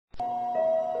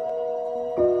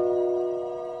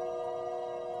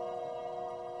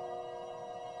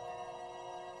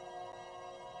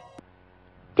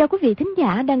Chào quý vị thính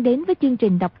giả đang đến với chương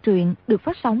trình đọc truyện được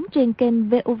phát sóng trên kênh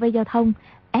VOV Giao thông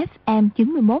FM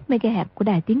 91 MHz của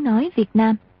Đài Tiếng nói Việt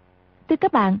Nam. Thưa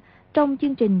các bạn, trong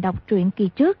chương trình đọc truyện kỳ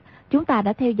trước, chúng ta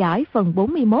đã theo dõi phần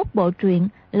 41 bộ truyện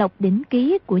Lộc Đỉnh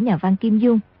Ký của nhà văn Kim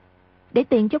Dung. Để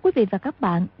tiện cho quý vị và các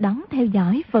bạn đón theo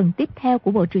dõi phần tiếp theo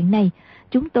của bộ truyện này,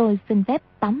 chúng tôi xin phép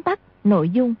tóm tắt nội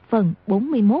dung phần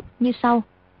 41 như sau.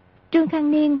 Trương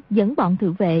Khang Niên dẫn bọn thị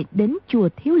vệ đến chùa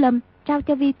Thiếu Lâm, trao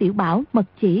cho Vi Tiểu Bảo mật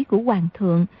chỉ của Hoàng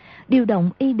thượng, điều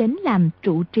động y đến làm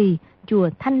trụ trì chùa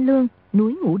Thanh Lương,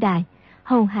 núi Ngũ Đài,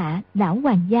 hầu hạ lão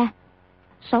hoàng gia.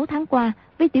 6 tháng qua,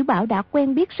 Vi Tiểu Bảo đã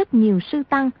quen biết rất nhiều sư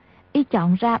tăng, y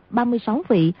chọn ra 36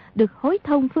 vị được hối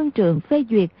thông phương trượng phê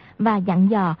duyệt và dặn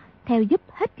dò theo giúp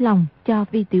hết lòng cho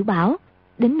Vi Tiểu Bảo.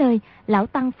 Đến nơi, lão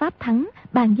tăng Pháp Thắng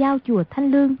bàn giao chùa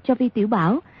Thanh Lương cho Vi Tiểu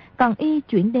Bảo, còn y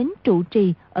chuyển đến trụ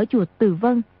trì ở chùa Từ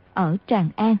Vân ở Tràng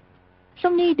An.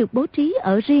 Song Ni được bố trí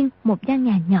ở riêng một gian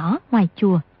nhà nhỏ ngoài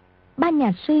chùa. 3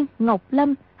 nhà sư Ngọc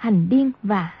Lâm, Hành Điên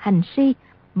và Hành Si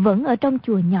vẫn ở trong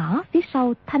chùa nhỏ phía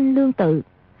sau Thanh Lương tự.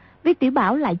 Vi Tiểu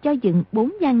Bảo lại cho dựng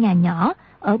 4 gian nhà nhỏ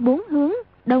ở 4 hướng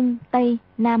Đông, Tây,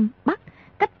 Nam, Bắc,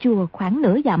 cách chùa khoảng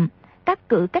nửa dặm, cắt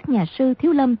cử các nhà sư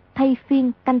Thiếu Lâm thay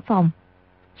phiên canh phòng.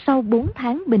 Sau 4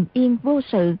 tháng bình yên vô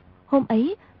sự, hôm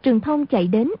ấy Trường Thông chạy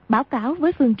đến báo cáo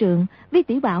với phương trượng Vi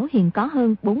Tiểu Bảo hiện có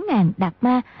hơn 4.000 đạt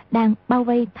ma đang bao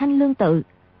vây Thanh Lương tự.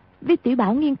 Vi Tiểu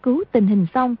Bảo nghiên cứu tình hình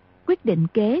xong, quyết định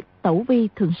kế tẩu vi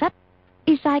thượng sách.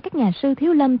 Y sai các nhà sư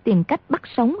Thiếu Lâm tìm cách bắt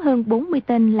sống hơn 40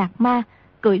 tên lạc ma,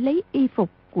 cưỡi lấy y phục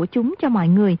của chúng cho mọi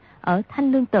người ở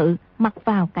Thanh Lương tự mặc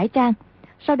vào cải trang.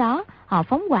 Sau đó họ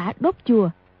phóng hỏa đốt chùa.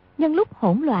 Nhân lúc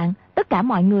hỗn loạn, tất cả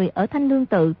mọi người ở Thanh Lương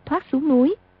tự thoát xuống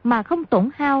núi mà không tổn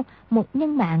hao một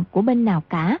nhân mạng của bên nào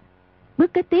cả.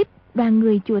 Bước kế tiếp, đoàn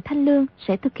người chùa Thanh Lương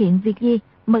sẽ thực hiện việc gì?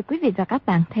 Mời quý vị và các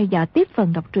bạn theo dõi tiếp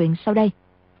phần đọc truyện sau đây.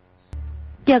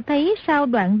 Chợt thấy sau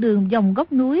đoạn đường vòng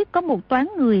góc núi có một toán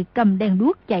người cầm đèn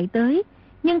đuốc chạy tới,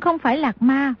 nhưng không phải lạc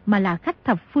ma mà là khách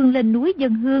thập phương lên núi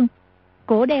dân hương.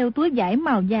 Cổ đeo túi vải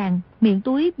màu vàng, miệng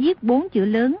túi viết 4 chữ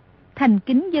lớn: thành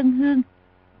kính dân hương.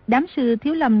 Đám sư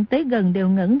Thiếu Lâm tới gần đều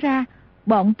ngẩn ra.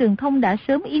 Bọn Trường Thông đã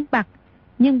sớm im bặt,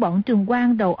 nhưng bọn Trường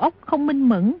Quang đầu óc không minh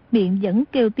mẫn, miệng vẫn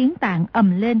kêu tiếng tạng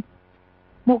ầm lên.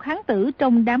 Một hán tử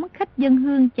trong đám khách dân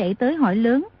hương chạy tới hỏi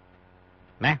lớn: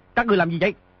 Nè, các ngươi làm gì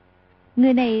vậy?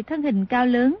 Người này thân hình cao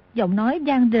lớn, giọng nói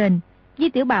vang rền. Vi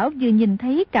Tiểu Bảo vừa nhìn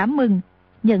thấy cảm mừng,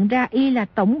 nhận ra y là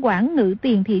tổng quản ngự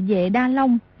tiền thị vệ Đa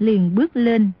Long, liền bước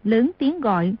lên lớn tiếng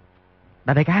gọi: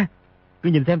 Đại ca, cứ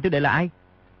nhìn xem tiểu đệ là ai?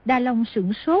 Đa Long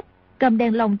sửng sốt, cầm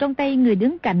đèn lồng trong tay người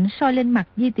đứng cạnh soi lên mặt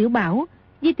Vi Tiểu Bảo.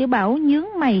 Vi Tiểu Bảo nhướng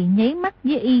mày nháy mắt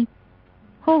với y,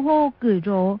 hô hô cười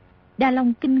rộ. Đa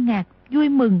Long kinh ngạc, vui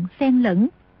mừng xen lẫn,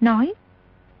 nói: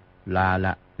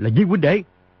 Là Di huynh đệ.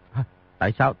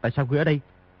 Tại sao ngươi ở đây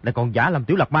lại còn giả làm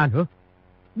tiểu lạc ma nữa?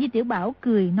 Vi Tiểu Bảo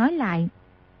cười nói lại: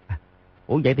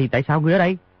 Ủa vậy thì tại sao ngươi ở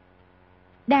đây?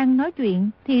 Đang nói chuyện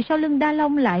thì sau lưng Đa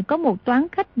Long lại có một toán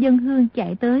khách dân hương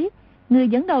chạy tới. Người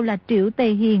dẫn đầu là Triệu Tề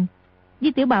Hiền.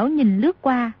 Vi Tiểu Bảo nhìn lướt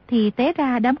qua thì té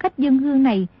ra đám khách dân hương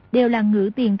này đều là ngự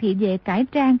tiền thị vệ cải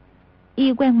trang.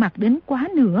 Y quen mặt đến quá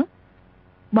nữa.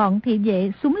 Bọn thị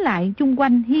vệ xúm lại chung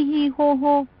quanh hi hi hô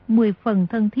hô, 10 phần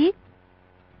thân thiết.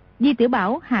 Vi Tiểu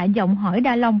Bảo hạ giọng hỏi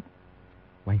Đa Long: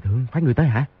 Hoàng thượng phái người tới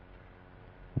hả?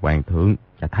 Hoàng thượng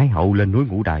và Thái hậu lên núi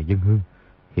Ngũ Đài dân hương,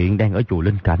 hiện đang ở chùa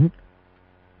Linh Cảnh.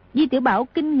 Vi Tiểu Bảo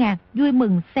kinh ngạc, vui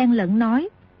mừng xen lẫn nói: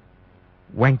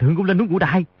 Hoàng thượng cũng lên núi Ngũ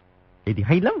Đài? Vậy thì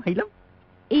hay lắm.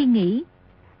 Y nghĩ: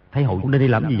 Thái hậu cũng nên đi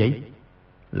làm gì vậy?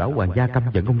 Lão hoàng gia căm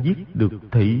giận ông giết được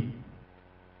thị.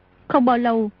 Không bao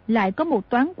lâu lại có một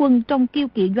toán quân trong Kiêu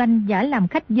Kỵ doanh giả làm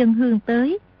khách dân hương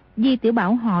tới. Vi Tiểu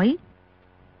Bảo hỏi: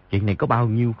 Chuyện này có bao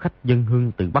nhiêu khách dân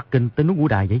hương từ Bắc Kinh tới núi Ngũ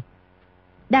Đài vậy?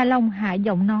 Đa Long hạ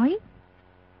giọng nói: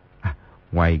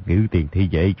 Ngoài ngự tiền thị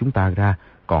vệ chúng ta ra,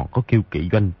 còn có Kiêu Kỵ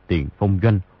doanh, Tiền Phong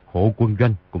doanh, Hộ quân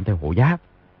doanh cũng theo hộ giá.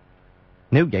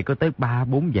 Nếu vậy có tới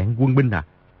 3-4 vạn quân binh à?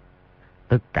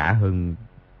 Tất cả hơn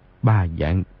 3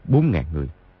 vạn 4.000 người.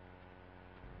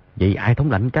 Vậy ai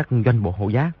thống lãnh các doanh bộ hộ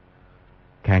giá?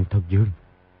 Khang Thân Dương.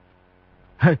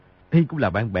 Thì cũng là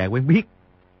bạn bè quen biết.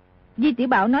 Vi Tiểu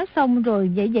Bảo nói xong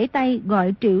rồi giãy tay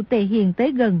gọi Triệu Tề Hiền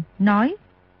tới gần, nói: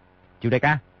 Triệu đại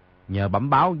ca, nhờ bẩm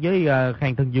báo với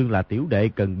Khang Thân Dương là tiểu đệ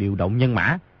cần điều động nhân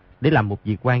mã để làm một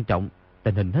việc quan trọng,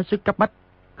 tình hình hết sức cấp bách,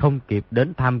 không kịp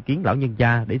đến tham kiến lão nhân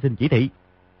gia để xin chỉ thị.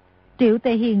 Triệu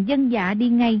Tề Hiền vâng dạ đi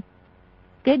ngay.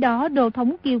 Kế đó đô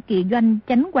thống Kiêu Kỵ doanh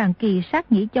Chánh Hoàng Kỳ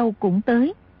sát Nhĩ Châu cũng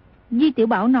tới. Vi Tiểu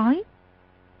Bảo nói: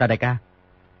 Đại ca,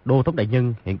 đô thống đại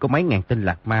nhân hiện có mấy ngàn tên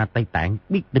lạc ma Tây Tạng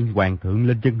biết tin hoàng thượng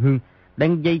lên dân hương,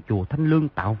 đang dây chùa Thanh Lương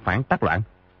tạo phản tác loạn.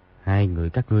 Hai người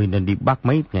các ngươi nên đi bắt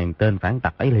mấy ngàn tên phản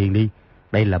tặc ấy liền đi.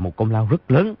 Đây là một công lao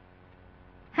rất lớn.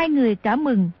 Hai người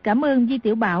cảm ơn Vi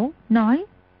Tiểu Bảo, nói: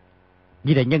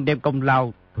 Vi đại nhân đem công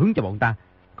lao thưởng cho bọn ta,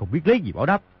 không biết lấy gì báo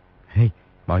đáp.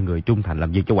 Mọi người trung thành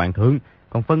làm việc cho hoàng thượng,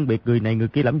 còn phân biệt người này người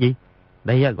kia làm gì?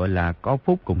 Đây gọi là có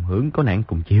phúc cùng hưởng, có nạn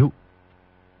cùng chịu.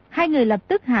 Hai người lập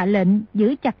tức hạ lệnh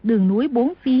giữ chặt đường núi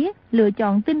bốn phía, lựa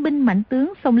chọn tinh binh mạnh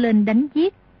tướng xông lên đánh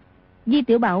giết. Vi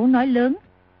Tiểu Bảo nói lớn: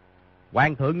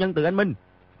 Hoàng thượng nhân từ anh minh,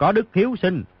 có đức hiếu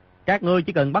sinh, các ngươi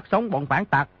chỉ cần bắt sống bọn phản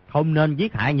tặc, không nên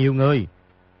giết hại nhiều người.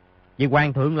 Vì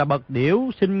hoàng thượng là bậc điểu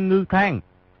sinh ngư thang,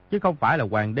 chứ không phải là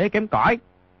hoàng đế kém cỏi.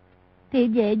 Thị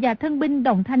vệ và thân binh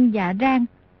đồng thanh dạ rang.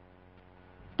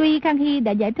 Tuy Khang Hy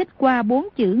đã giải thích qua 4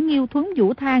 chữ Nghiêu Thuấn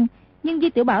Vũ Thang, nhưng Vi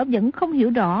Tiểu Bảo vẫn không hiểu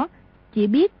rõ, chỉ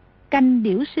biết canh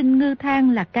điểu sinh ngư thang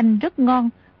là canh rất ngon,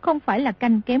 không phải là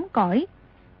canh kém cỏi.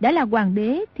 Đã là hoàng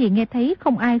đế thì nghe thấy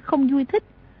không ai không vui thích.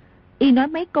 Y nói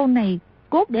mấy câu này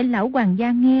cốt để lão hoàng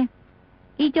gia nghe.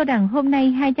 Y cho rằng hôm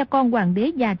nay hai cha con hoàng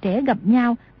đế già trẻ gặp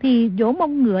nhau thì vỗ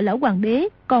mông ngựa lão hoàng đế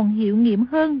còn hiệu nghiệm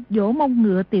hơn vỗ mông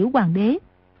ngựa tiểu hoàng đế.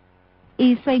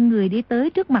 Y xoay người đi tới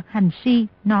trước mặt hành si,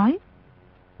 nói: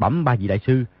 Bẩm ba vị đại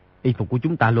sư, y phục của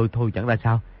chúng ta lôi thôi chẳng ra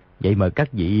sao. Vậy mời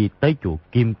các vị tới chùa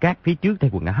Kim Cát phía trước thay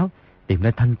quần áo, tìm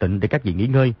nơi thanh tịnh để các vị nghỉ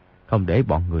ngơi, không để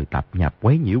bọn người tạp nhạp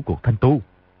quấy nhiễu cuộc thanh tu.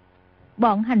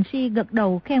 Bọn hành si gật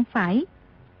đầu khen phải.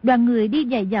 Đoàn người đi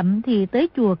vài dặm thì tới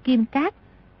chùa Kim Cát.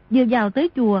 Vừa vào tới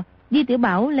chùa, Vi Tiểu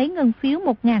Bảo lấy ngân phiếu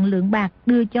 1.000 lượng bạc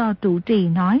đưa cho trụ trì,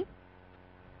 nói: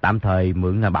 Tạm thời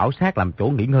mượn bảo sát làm chỗ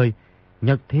nghỉ ngơi,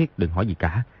 nhất thiết đừng hỏi gì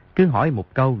cả, cứ hỏi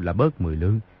một câu là bớt 10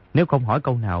 lượng. Nếu không hỏi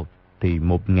câu nào thì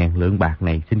 1.000 lượng bạc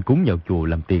này xin cúng vào chùa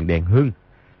làm tiền đèn hương.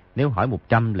 Nếu hỏi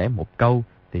 101 câu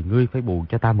thì ngươi phải bù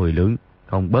cho ta 10 lượng,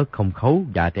 không bớt không khấu,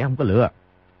 già trẻ không có lựa.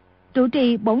 Trụ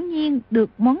trì bỗng nhiên được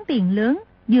món tiền lớn,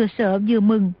 vừa sợ vừa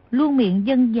mừng, luôn miệng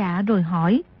dân dạ rồi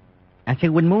hỏi: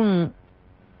 Sư huynh muốn...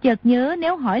 Chợt nhớ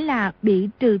nếu hỏi là bị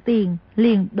trừ tiền,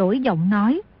 liền đổi giọng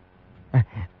nói: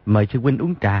 Mời sư huynh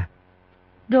uống trà.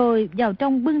 Rồi vào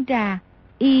trong bưng trà.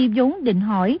 Y vốn định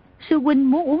hỏi sư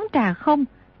huynh muốn uống trà không,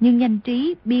 nhưng nhanh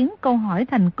trí biến câu hỏi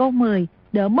thành câu mời,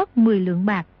 đỡ mất 10 lượng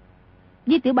bạc.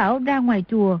 Vi Tiểu Bảo ra ngoài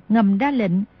chùa ngầm ra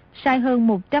lệnh, sai hơn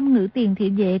 100 ngự tiền thị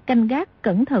vệ canh gác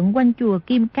cẩn thận quanh chùa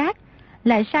Kim Cát,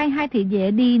 lại sai 2 thị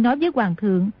vệ đi nói với hoàng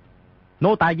thượng: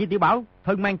 Nô tài Vi Tiểu Bảo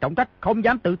thân mang trọng trách, không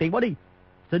dám tự tiện bỏ đi,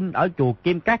 xin ở chùa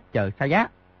Kim Cát chờ xa giá.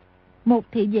 Một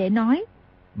thị vệ nói: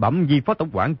 Bẩm Vi phó tổng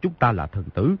quản, chúng ta là thần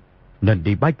tử, nên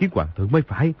đi bái kiến hoàng thượng mới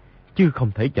phải, chứ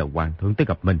không thể chờ hoàng thượng tới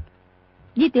gặp mình.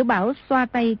 Vi Tiểu Bảo xoa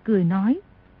tay cười nói: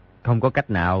 Không có cách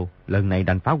nào, lần này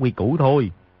đành phá quy củ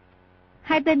thôi.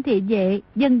 2 tên thị vệ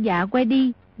dân dạ quay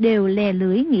đi, đều lè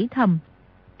lưỡi nghĩ thầm: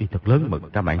 Y thật lớn mật,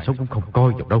 cả mạng sống cũng không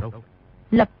coi vào đâu.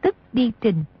 Lập tức đi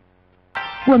trình.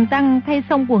 Quần tăng thay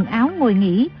xong quần áo ngồi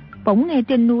nghỉ, bỗng nghe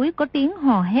trên núi có tiếng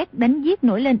hò hét đánh giết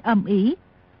nổi lên ầm ĩ,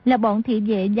 là bọn thị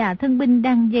vệ và thân binh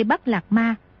đang vây bắt Lạc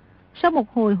Ma. Sau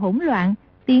một hồi hỗn loạn,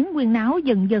 tiếng huyên náo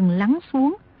dần dần lắng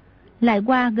xuống. Lại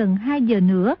qua gần 2 giờ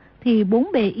nữa thì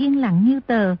bốn bề yên lặng như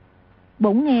tờ.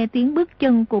 Bỗng nghe tiếng bước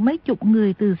chân của mấy chục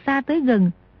người từ xa tới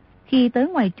gần. Khi tới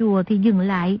ngoài chùa thì dừng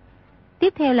lại.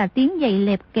 Tiếp theo là tiếng giày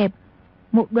lẹp kẹp.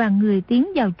 Một đoàn người tiến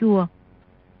vào chùa.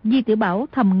 Vi Tiểu Bảo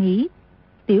thầm nghĩ: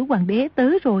 tiểu hoàng đế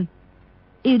tới rồi.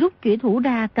 Y rút chủy thủ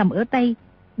ra cầm ở tay,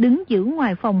 đứng giữ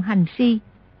ngoài phòng hành si.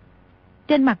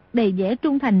 Trên mặt đầy vẻ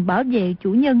trung thành bảo vệ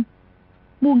chủ nhân,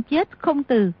 muôn chết không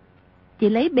từ. Chỉ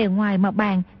lấy bề ngoài mà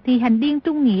bàn thì hành điên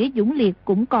trung nghĩa dũng liệt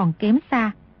cũng còn kém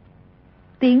xa.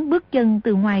 Tiếng bước chân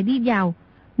từ ngoài đi vào,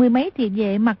 10 mấy thị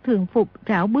vệ mặc thường phục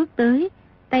rảo bước tới,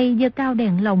 tay giơ cao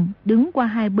đèn lồng đứng qua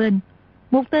hai bên.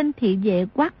 Một tên thị vệ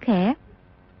quát khẽ: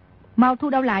 Mau thu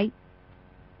đao lại.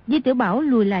 Vi Tiểu Bảo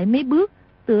lùi lại mấy bước,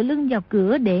 tựa lưng vào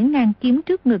cửa để ngang kiếm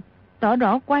trước ngực, tỏ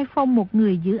rõ oai phong một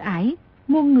người giữ ải,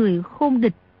 muôn người khôn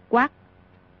địch, quát: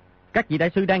 Các vị đại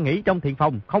sư đang nghỉ trong thiền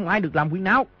phòng, không ai được làm huyên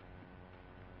náo.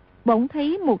 Bỗng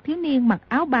thấy một thiếu niên mặc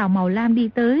áo bào màu lam đi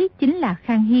tới, chính là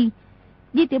Khang Hy.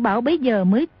 Vi Tiểu Bảo bấy giờ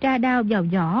mới tra đao vào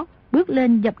vỏ, bước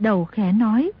lên dập đầu khẽ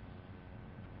nói: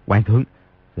 Hoàng thượng,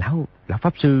 lão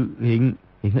pháp sư hiện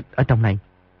ở trong này.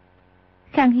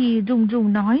 Khang Hy run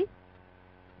run nói: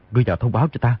 Ngươi vào thông báo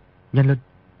cho ta, nhanh lên.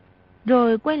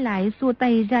 Rồi quay lại xua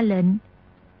tay ra lệnh: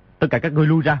 Tất cả các ngươi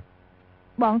lui ra.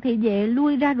 Bọn thị vệ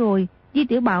lui ra rồi, Vi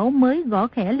Tiểu Bảo mới gõ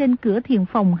khẽ lên cửa thiền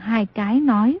phòng 2 cái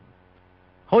nói: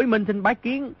 Hối Minh xin bái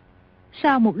kiến.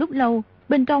 Sau một lúc lâu,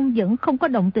 bên trong vẫn không có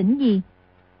động tĩnh gì.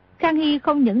 Khang Hy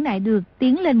không nhẫn nại được,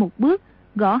 tiến lên một bước,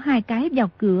 gõ 2 cái vào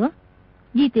cửa.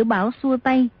 Vi Tiểu Bảo xua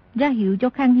tay, ra hiệu cho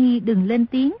Khang Hy đừng lên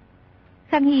tiếng.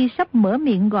 Khang Hy sắp mở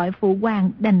miệng gọi phụ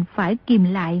hoàng, đành phải kìm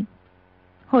lại.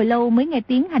 Hồi lâu mới nghe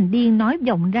tiếng Hành Điên nói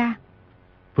vọng ra.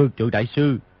 Phương trưởng đại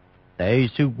sư, tệ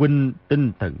sư huynh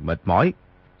tinh thần mệt mỏi,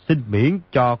 xin miễn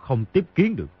cho không tiếp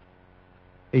kiến được.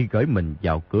 Y gửi mình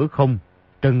vào cửa không,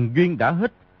 trần duyên đã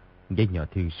hết. Vậy nhờ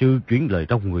thiền sư chuyển lời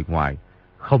trong người ngoài,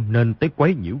 không nên tới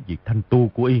quấy nhiễu việc thanh tu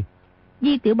của y.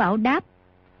 Vi Tiểu Bảo đáp.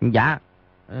 Dạ,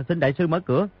 xin đại sư mở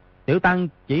cửa. Tiểu tăng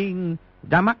chỉ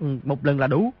ra mắt một lần là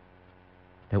đủ.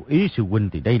 Theo ý sư huynh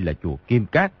thì đây là chùa Kim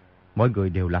Cát, mọi người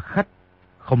đều là khách,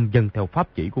 không dâng theo pháp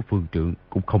chỉ của phương trượng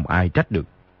cũng không ai trách được.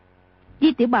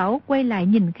 Vi Tiểu Bảo quay lại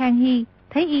nhìn Khang Hy,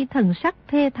 thấy y thần sắc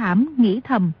thê thảm, nghĩ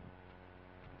thầm.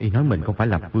 Y nói mình không phải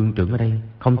là phương trượng ở đây,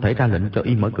 không thể ra lệnh cho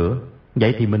y mở cửa.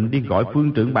 Vậy thì mình đi gọi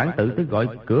phương trượng bản tự tới gọi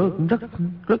cửa cũng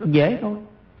rất dễ thôi.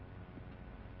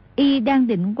 Y đang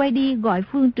định quay đi gọi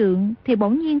phương trượng thì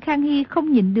bỗng nhiên Khang Hy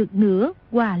không nhịn được nữa,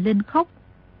 òa lên khóc.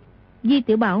 Vi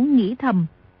Tiểu Bảo nghĩ thầm.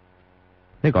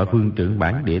 Nếu gọi phương trượng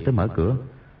bản địa tới mở cửa,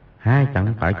 hai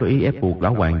chẳng phải có ý ép buộc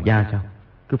lão hoàng gia sao?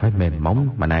 Cứ phải mềm mỏng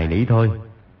mà nài nỉ thôi.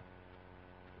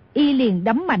 Y liền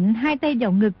đấm mạnh hai tay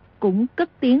vào ngực, cũng cất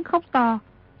tiếng khóc to,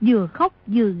 vừa khóc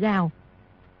vừa gào.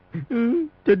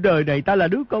 Trên đời này ta là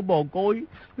đứa con mồ côi,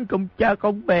 không cha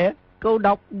không mẹ, cô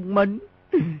độc mình,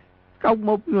 không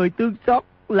một người tương xót,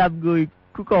 làm người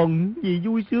còn gì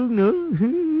vui sướng nữa.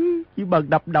 Chỉ bằng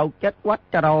đập đầu chết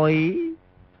quách cho rồi.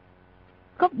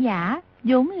 Khóc giả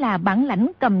vốn là bản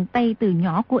lãnh cầm tay từ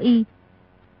nhỏ của y.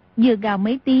 Vừa gào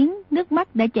mấy tiếng, nước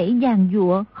mắt đã chảy giàn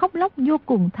giụa, khóc lóc vô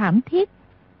cùng thảm thiết.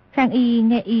 Khang Y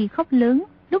nghe y khóc lớn,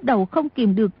 lúc đầu không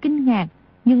kìm được kinh ngạc,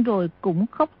 nhưng rồi cũng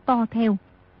khóc to theo.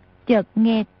 Chợt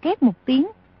nghe két một tiếng,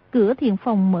 cửa thiền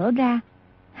phòng mở ra.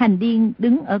 Hành Điên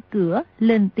đứng ở cửa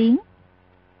lên tiếng.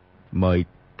 Mời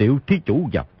tiểu thí chủ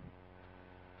vào.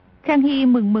 Khang Hy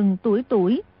mừng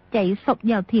tuổi chạy xộc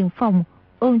vào thiền phòng,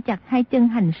 ôm chặt hai chân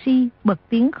Hành Si, bật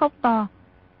tiếng khóc to.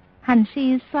 Hành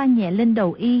Si xoa nhẹ lên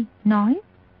đầu y, nói.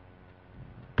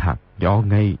 Thằng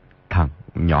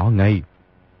nhỏ ngây.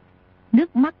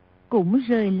 Nước mắt cũng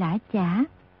rơi lã chã.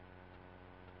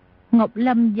 Ngọc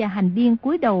Lâm và Hành Điên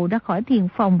cúi đầu ra khỏi thiền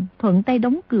phòng, thuận tay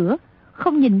đóng cửa,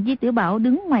 không nhìn Vi Tiểu Bảo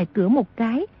đứng ngoài cửa một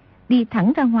cái, đi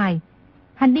thẳng ra ngoài.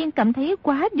 Hành Điên cảm thấy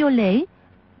quá vô lễ,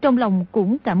 trong lòng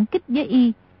cũng cảm kích với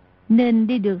y, nên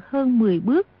đi được hơn 10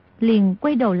 bước, liền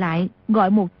quay đầu lại, gọi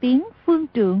một tiếng phương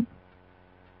trượng.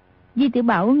 Vi Tiểu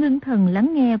Bảo ngưng thần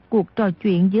lắng nghe cuộc trò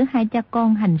chuyện giữa hai cha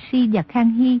con Hành Si và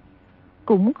Khang Hy,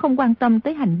 cũng không quan tâm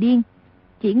tới Hành Điên,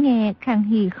 chỉ nghe Khang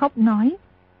Hy khóc nói.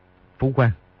 Phụ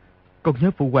hoàng, con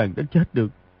nhớ phụ hoàng đến chết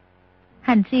được.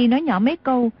 Hành Si nói nhỏ mấy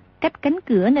câu, cách cánh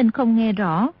cửa nên không nghe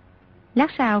rõ.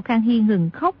 Lát sau Khang Hy ngừng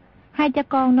khóc, hai cha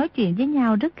con nói chuyện với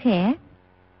nhau rất khẽ.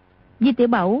 Vi Tiểu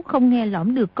Bảo không nghe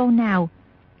lỏm được câu nào,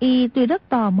 y tuy rất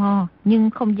tò mò nhưng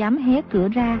không dám hé cửa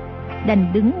ra,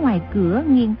 đành đứng ngoài cửa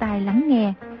nghiêng tai lắng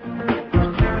nghe.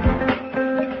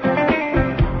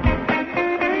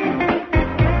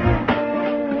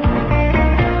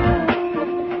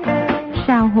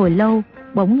 Sau hồi lâu,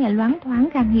 bỗng nghe loáng thoáng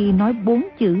Khang Hy nói 4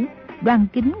 chữ đoan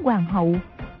kính hoàng hậu.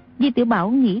 Vi Tiểu Bảo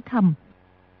nghĩ thầm.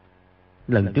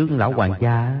 Lần trước lão hoàng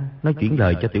gia nói chuyển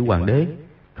lời cho tiểu hoàng đế,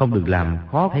 không được làm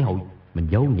khó thái hậu, mình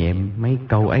giấu nhẹm mấy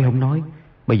câu ấy không nói.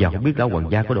 Bây giờ không biết lão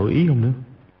hoàng gia có đổi ý không nữa.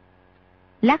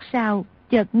 Lát sau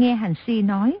chợt nghe Hành Si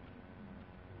nói.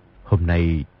 Hôm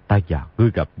nay ta và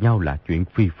ngươi gặp nhau là chuyện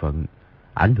phi phận,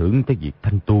 ảnh hưởng tới việc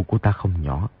thanh tu của ta không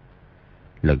nhỏ.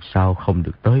 Lần sau không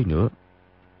được tới nữa.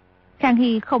 Khang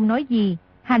Hy không nói gì,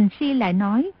 Hành Si lại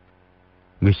nói.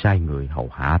 Ngươi sai người hầu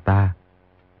hạ ta,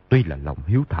 tuy là lòng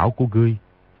hiếu thảo của ngươi,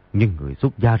 nhưng người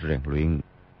xuất gia rèn luyện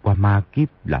qua ma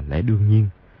kiếp là lẽ đương nhiên.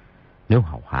 Nếu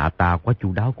hầu hạ ta quá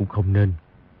chu đáo cũng không nên.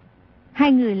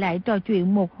 Hai người lại trò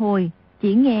chuyện một hồi,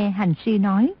 chỉ nghe Hành Si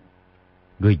nói.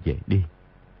 Ngươi về đi,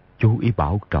 chú ý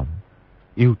bảo trọng,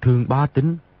 yêu thương bá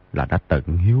tính là đã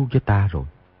tận hiếu với ta rồi.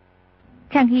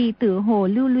 Khang Hy tựa hồ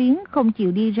lưu luyến không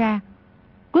chịu đi ra.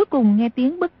 Cuối cùng nghe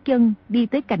tiếng bước chân đi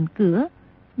tới cạnh cửa.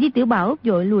 Vi Tiểu Bảo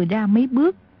vội lùi ra mấy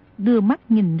bước, đưa mắt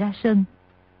nhìn ra sân.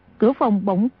 Cửa phòng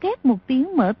bỗng két một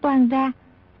tiếng mở toang ra.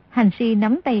 Hành Si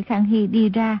nắm tay Khang Hy đi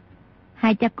ra.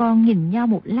 Hai cha con nhìn nhau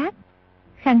một lát.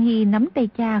 Khang Hy nắm tay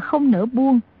cha không nỡ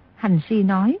buông. Hành Si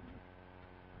nói.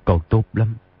 Con tốt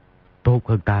lắm, tốt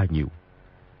hơn ta nhiều.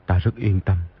 Ta rất yên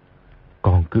tâm,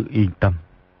 con cứ yên tâm.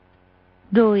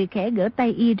 Rồi khẽ gỡ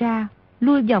tay y ra,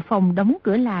 lui vào phòng đóng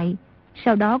cửa lại.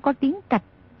 Sau đó có tiếng cạch,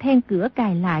 then cửa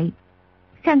cài lại.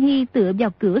 Khang Hy tựa vào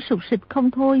cửa sụt sịt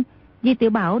không thôi. Vi Tiểu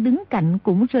Bảo đứng cạnh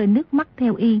cũng rơi nước mắt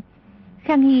theo y.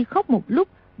 Khang Hy khóc một lúc,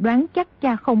 đoán chắc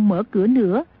cha không mở cửa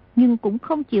nữa, nhưng cũng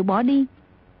không chịu bỏ đi.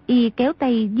 Y kéo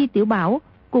tay Vi Tiểu Bảo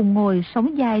cùng ngồi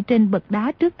sóng vai trên bậc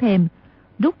đá trước thềm,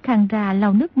 rút khăn ra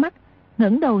lau nước mắt,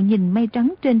 ngẩng đầu nhìn mây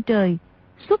trắng trên trời,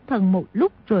 xuất thần một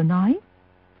lúc rồi nói: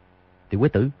 Tiểu quế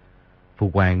tử,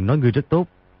 Phụ hoàng nói ngươi rất tốt,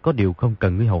 có điều không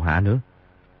cần ngươi hầu hạ nữa.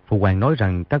 Phụ hoàng nói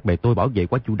rằng các bề tôi bảo vệ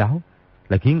quá chu đáo,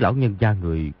 là khiến lão nhân gia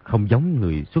người không giống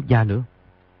người xuất gia nữa.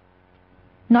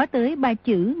 Nói tới ba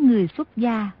chữ người xuất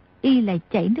gia, y lại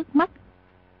chảy nước mắt.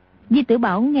 Vi Tiểu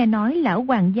Bảo nghe nói lão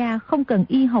hoàng gia không cần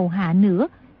y hầu hạ nữa,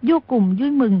 vô cùng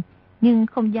vui mừng, nhưng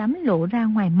không dám lộ ra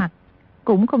ngoài mặt,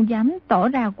 cũng không dám tỏ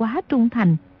ra quá trung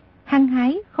thành, hăng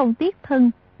hái không tiếc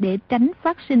thân để tránh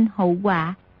phát sinh hậu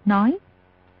quả, nói: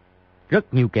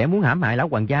 Rất nhiều kẻ muốn hãm hại lão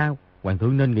hoàng gia, hoàng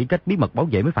thượng nên nghĩ cách bí mật bảo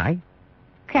vệ mới phải.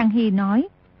 Khang Hy nói: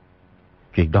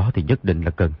 Chuyện đó thì nhất định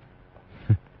là cần.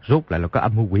 Rốt lại là có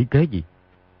âm mưu quỷ kế gì?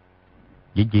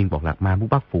 Dĩ nhiên bọn Lạc Ma muốn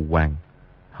bắt Phụ hoàng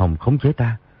hòng khống chế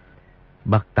ta,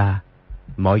 bắt ta,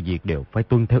 mọi việc đều phải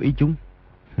tuân theo ý chúng.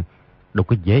 Đâu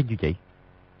có dễ như vậy.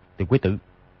 Tiểu quế tử,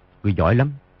 người giỏi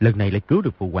lắm, lần này lại cứu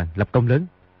được Phụ hoàng, lập công lớn.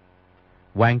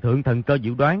 Hoàng thượng thần cơ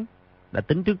diệu đoán, đã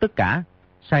tính trước tất cả,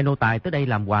 sai nô tài tới đây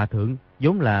làm hòa thượng,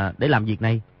 vốn là để làm việc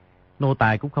này. Nô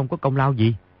tài cũng không có công lao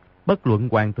gì, bất luận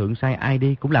hoàng thượng sai ai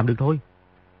đi cũng làm được thôi.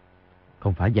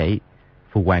 Không phải vậy,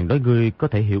 Phụ hoàng nói ngươi có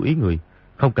thể hiểu ý người,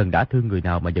 không cần đả thương người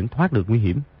nào mà vẫn thoát được nguy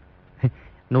hiểm.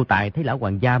 Nô tài thấy lão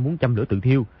hoàng gia muốn châm lửa tự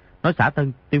thiêu, nói xả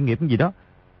thân tiêu nghiệp gì đó,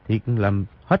 thì làm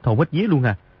hết hồn hết vía luôn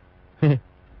à.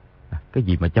 Cái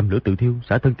gì mà châm lửa tự thiêu,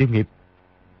 xả thân tiêu nghiệp?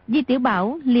 Vi Tiểu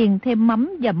Bảo liền thêm mắm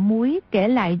dặm muối kể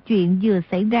lại chuyện vừa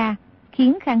xảy ra,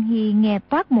 khiến Khang Hy nghe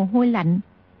toát mồ hôi lạnh.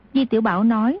 Vi Tiểu Bảo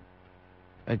nói: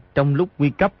 Trong lúc nguy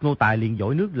cấp, nô tài liền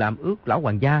dội nước làm ướt lão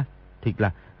hoàng gia, thiệt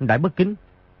là đại bất kính.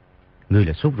 Ngươi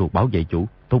là sốt ruột bảo vệ chủ,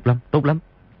 tốt lắm, tốt lắm.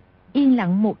 Yên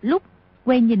lặng một lúc,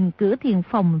 quay nhìn cửa thiền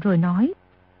phòng rồi nói: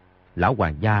 Lão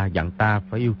hoàng gia dặn ta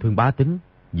phải yêu thương bá tính,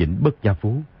 vĩnh bất gia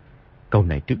phú. Câu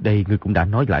này trước đây ngươi cũng đã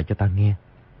nói lại cho ta nghe.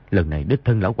 Lần này đích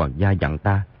thân lão hoàng gia dặn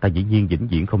ta, ta dĩ nhiên vĩnh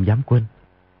viễn không dám quên.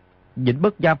 Vĩnh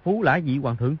bất gia phú là gì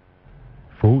hoàng thượng?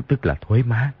 Phú tức là thuế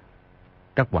má.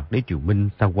 Các hoàng đế triều Minh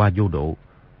sao qua vô độ,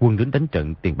 quân lính đánh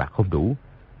trận tiền bạc không đủ,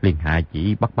 liền hạ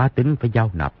chỉ bắt bá tính phải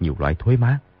giao nạp nhiều loại thuế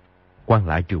má. Quan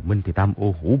lại triều Minh thì tam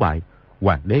ô hủ bại,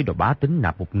 hoàng đế đòi bá tính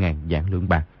nạp 1.000 vạn lượng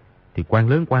bạc, thì quan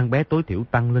lớn quan bé tối thiểu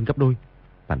tăng lên gấp đôi,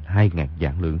 thành 2.000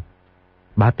 vạn lượng.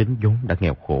 Bá tính vốn đã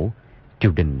nghèo khổ,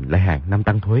 triều đình lại hàng năm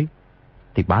tăng thuế,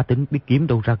 thì bá tính biết kiếm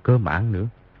đâu ra cơ mà ăn nữa.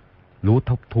 Lúa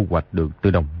thóc thu hoạch được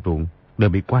từ đồng ruộng đều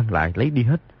bị quan lại lấy đi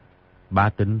hết. Bá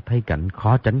tính thấy cảnh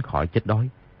khó tránh khỏi chết đói,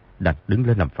 đành đứng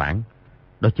lên làm phản.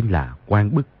 Đó chính là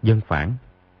quan bức dân phản.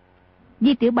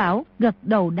 Vi Tiểu Bảo gật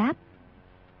đầu đáp: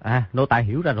 Nô tài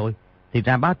hiểu ra rồi. Thì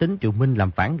ra bá tính triều Minh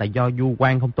làm phản là do vua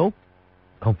quan không tốt.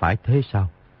 Không phải thế sao?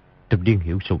 Trong điên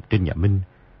hiểu sụt trên nhà Minh,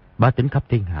 bá tính khắp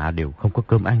thiên hạ đều không có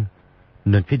cơm ăn,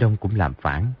 nên phía đông cũng làm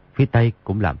phản, phía tây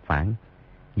cũng làm phản.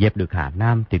 Dẹp được Hà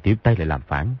Nam thì tiểu Tây lại làm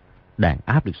phản, đàn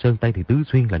áp được Sơn Tây thì Tứ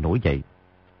Xuyên là nổi dậy.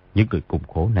 Những người cùng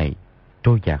khổ này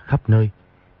trôi dạt khắp nơi,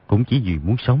 cũng chỉ vì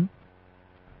muốn sống.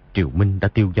 Triều Minh đã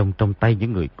tiêu vong trong tay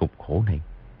những người cục khổ này.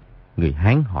 Người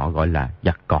Hán họ gọi là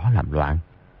giặc cỏ làm loạn.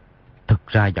 Thực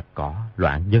ra giặc cỏ,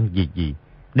 loạn dân gì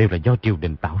đều là do triều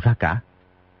đình tạo ra cả.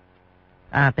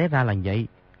 Té ra là vậy.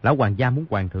 Lão hoàng gia muốn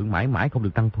hoàng thượng mãi mãi không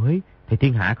được tăng thuế, thì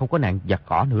thiên hạ không có nạn giặc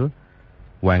cỏ nữa.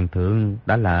 Hoàng thượng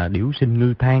đã là điểu sinh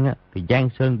ngư than thì giang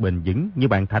sơn bền vững như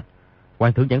bàn thạch.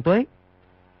 Hoàng thượng giảm thuế.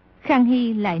 Khang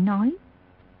Hy lại nói: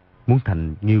 Muốn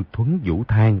thành Nghiêu Thuấn Vũ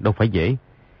Than đâu phải dễ.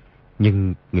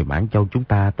 Nhưng người Mãn Châu chúng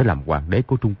ta tới làm hoàng đế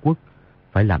của Trung Quốc,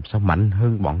 phải làm sao mạnh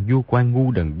hơn bọn vua quan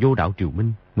ngu đần vô đạo triều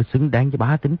Minh mới xứng đáng với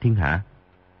bá tính thiên hạ.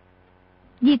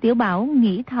 Vi Tiểu Bảo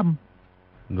nghĩ thầm: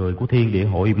 Người của Thiên Địa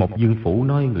Hội Mộc Dương Phủ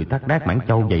nói người Thác Đác Mãn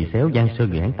Châu giày xéo giang sơn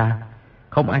người Hán ta,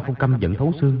 không ai không căm giận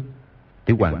thấu xương.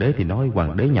 Tiểu hoàng đế thì nói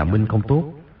hoàng đế nhà Minh không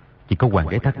tốt, chỉ có hoàng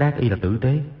đế Thác Đác y là tử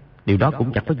tế. Điều đó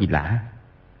cũng chẳng có gì lạ,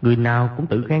 người nào cũng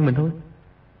tự khen mình thôi.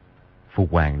 Phụ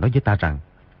hoàng nói với ta rằng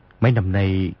mấy năm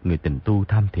nay người tình tu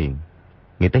tham thiền,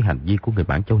 nghĩ tới hành vi của người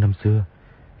Mãn Châu năm xưa,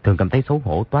 thường cảm thấy xấu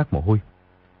hổ toát mồ hôi.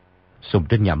 Sùng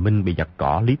trên nhà Minh bị giặc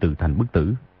cỏ Lý Tự Thành bức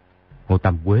tử. Hồ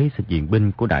Tam Quế sẽ viện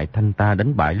binh của Đại Thanh ta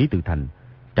đánh bại Lý Tự Thành,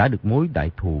 trả được mối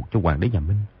đại thù cho hoàng đế nhà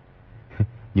Minh.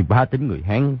 Nhưng bá tính người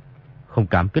Hán không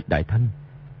cảm kích Đại Thanh,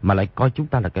 mà lại coi chúng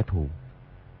ta là kẻ thù.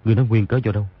 Người nói nguyên cớ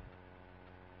do đâu?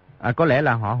 Có lẽ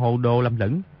là họ hồ đồ lầm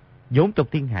lẫn. Vốn trong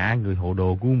thiên hạ người hồ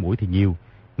đồ ngu muội thì nhiều,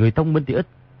 người thông minh thì ít,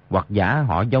 hoặc giả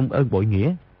họ vong ơn bội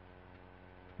nghĩa.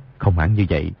 Không hẳn như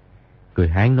vậy. Người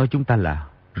Hán nói chúng ta là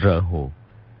rợ hồ,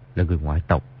 là người ngoại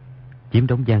tộc, chiếm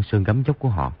đóng giang sơn gấm dốc của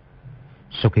họ.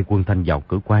 Sau khi quân Thanh vào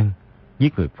cử quan,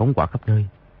 giết người phóng hỏa khắp nơi,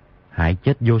 hại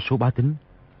chết vô số bá tính.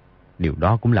 Điều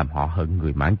đó cũng làm họ hận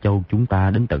người Mãn Châu chúng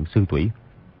ta đến tận xương tủy.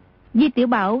 Vi Tiểu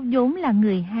Bảo vốn là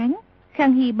người Hán,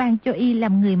 Khang Hy ban cho y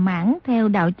làm người Mãn theo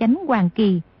đạo chánh Hoàng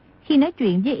Kỳ. Khi nói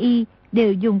chuyện với y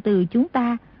đều dùng từ chúng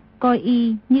ta, coi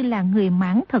y như là người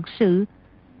Mãn thật sự.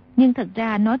 Nhưng thật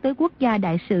ra nói tới quốc gia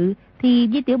đại sự thì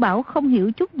Vi Tiểu Bảo không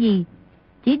hiểu chút gì.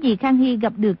 Chỉ vì Khang Hy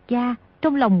gặp được cha,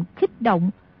 trong lòng kích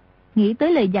động, nghĩ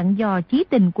tới lời dặn dò chí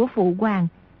tình của phụ hoàng,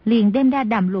 liền đem ra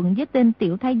đàm luận với tên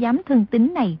tiểu thái giám thân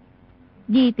tín này.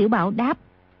 Vi Tiểu Bảo đáp: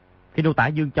 Thì đô tả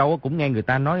Dương Châu cũng nghe người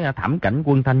ta nói thảm cảnh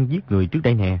quân Thanh giết người trước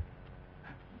đây nè.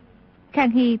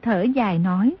 Khang Hy thở dài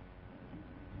nói: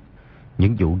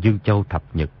 Những vụ Dương Châu thập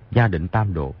nhật, gia định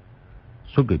tam độ,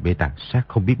 số người bị tàn sát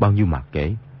không biết bao nhiêu mà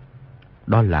kể.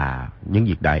 Đó là những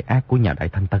việc đại ác của nhà Đại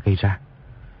Thanh ta gây ra.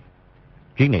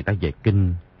 Chuyến này ta về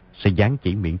kinh sẽ giáng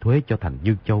chỉ miễn thuế cho thành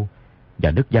Dương Châu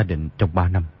và đất Gia Định trong 3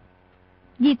 năm.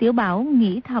 Vi Tiểu Bảo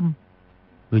nghĩ thầm: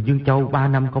 Người Dương Châu 3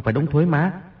 năm không phải đóng thuế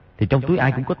má, thì trong túi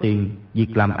ai cũng có tiền,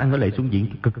 việc làm ăn ở Lệ Xuân Viện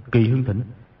cực kỳ hưng thịnh.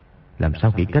 Làm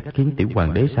sao nghĩ cách khiến tiểu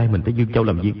hoàng đế sai mình tới Dương Châu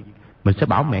làm việc? Mình sẽ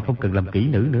bảo mẹ không cần làm kỹ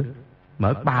nữ nữa,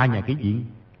 mở 3 nhà kỹ viện,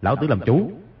 lão tử làm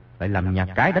chủ, lại làm nhà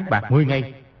cái đánh bạc 10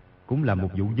 ngày, cũng là một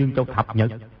vụ Dương Châu thập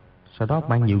nhật. Sau đó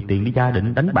mang nhiều tiền đi Gia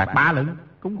Định đánh bạc 3 lần,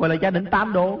 cũng gọi là Gia Định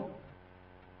tam độ.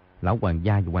 Lão hoàng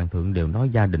gia và hoàng thượng đều nói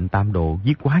Gia Định tam độ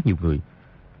giết quá nhiều người,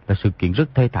 là sự kiện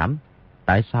rất thê thảm.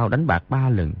 Tại sao đánh bạc 3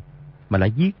 lần mà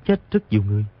lại giết chết rất nhiều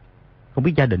người? Không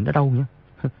biết Gia Định ở đâu nha.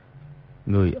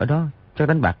 Người ở đó chắc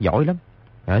đánh bạc giỏi lắm,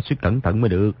 phải cẩn thận mới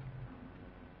được.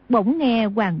 Bỗng nghe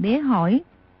hoàng đế hỏi: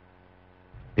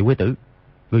 Tiểu quế tử,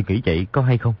 ngươi nghĩ vậy có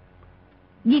hay không?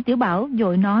 Vi Tiểu Bảo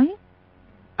vội nói: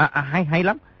 Hay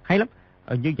lắm, hay lắm.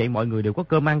 Như vậy mọi người đều có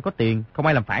cơm ăn, có tiền, không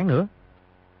ai làm phản nữa.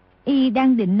 Y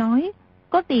đang định nói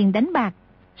có tiền đánh bạc,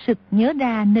 sực nhớ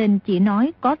ra nên chỉ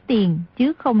nói có tiền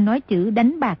chứ không nói chữ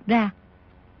đánh bạc ra.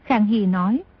 Khang Hy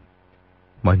nói: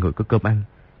 Mọi người có cơm ăn,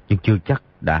 nhưng chưa chắc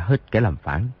đã hết kẻ làm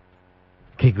phản.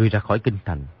 Khi ngươi ra khỏi kinh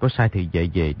thành, có sai thì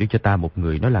về đưa cho ta một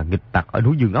người nói là nghịch tặc ở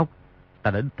núi Dương Ốc.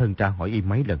 Ta đã đích thân tra hỏi y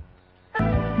mấy lần.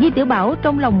 Vi Tiểu Bảo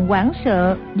trong lòng hoảng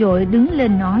sợ, vội đứng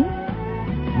lên nói: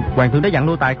 Hoàng thượng đã dặn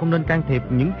nô tài không nên can thiệp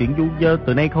những chuyện vu vơ,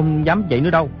 từ nay không dám vậy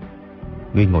nữa đâu.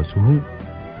 Ngươi ngồi xuống,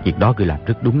 việc đó ngươi làm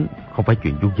rất đúng, không phải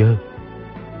chuyện vu vơ.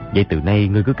 Vậy từ nay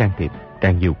ngươi cứ can thiệp,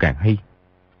 càng nhiều càng hay.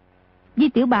 Vi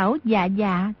Tiểu Bảo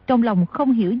dạ trong lòng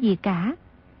không hiểu gì cả.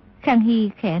 Khang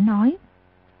Hy khẽ nói: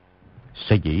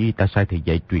 Sở dĩ ta sai thì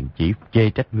dạy truyền chỉ chê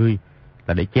trách ngươi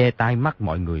là để che tai mắt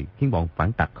mọi người, khiến bọn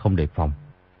phản tặc không đề phòng.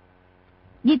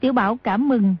 Vi Tiểu Bảo cảm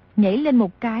mừng, nhảy lên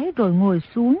một cái rồi ngồi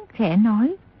xuống khẽ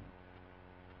nói: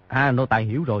 Nô tài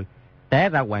hiểu rồi. Té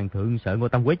ra hoàng thượng sợ Ngô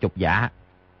Tam Quế chột dạ.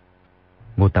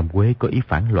 Ngô Tam Quế có ý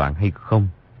phản loạn hay không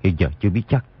hiện giờ chưa biết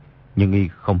chắc, nhưng y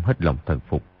không hết lòng thần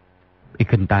phục. Y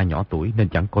khinh ta nhỏ tuổi nên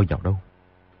chẳng coi vào đâu.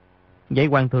 Vậy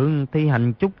hoàng thượng thi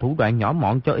hành chút thủ đoạn nhỏ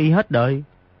mọn cho y hết đời.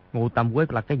 Ngô Tam Quế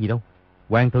là cái gì đâu.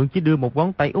 Hoàng thượng chỉ đưa một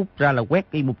ngón tay út ra là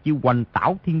quét y một chiêu hoành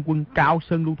tảo thiên quân, cao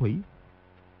sơn lưu thủy.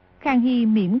 Khang Hy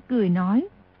mỉm cười nói: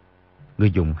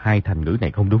 Ngươi dùng 2 thành ngữ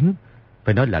này không đúng.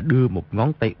 Phải nói là đưa một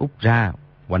ngón tay út ra,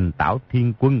 hoành tảo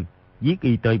thiên quân, giết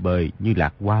y tơi bời như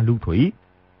lạc hoa lưu thủy.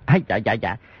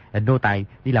 Dạ. Nô tài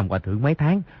đi làm hòa thượng mấy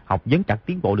tháng, học vấn chẳng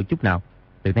tiến bộ được chút nào.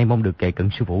 Từ nay mong được kề cận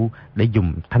sư phụ để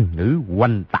dùng thành ngữ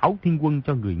hoành tảo thiên quân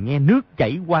cho người nghe nước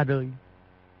chảy qua rơi.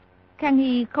 Khang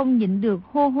Hy không nhịn được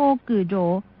hô hô cười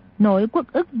rộ, nỗi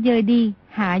uất ức dời đi,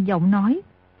 hạ giọng nói: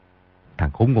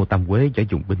 Thằng khốn Ngô Tam Quế giỏi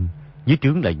dùng binh, dưới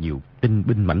trướng lại nhiều tinh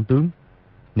binh mãnh tướng.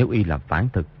 Nếu y làm phản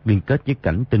thực, liên kết với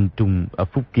cảnh Tinh Trung ở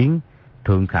Phúc Kiến,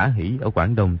 Thượng Khả Hỷ ở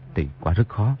Quảng Đông thì quả rất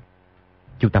khó.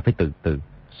 Chúng ta phải từ từ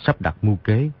sắp đặt mưu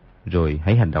kế rồi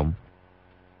hãy hành động.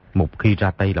 Một khi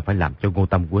ra tay là phải làm cho Ngô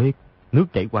Tam Quế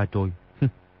nước chảy qua trôi.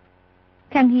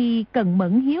 Khang Hy cần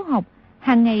mẫn hiếu học,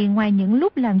 hàng ngày ngoài những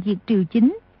lúc làm việc triều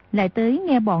chính, lại tới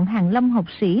nghe bọn Hàn Lâm học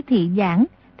sĩ thị giảng,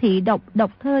 thị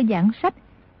đọc thơ giảng sách,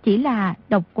 chỉ là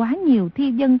đọc quá nhiều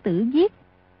thi dân tử viết.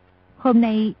 Hôm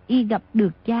nay y gặp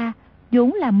được cha,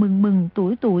 vốn là mừng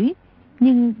tuổi,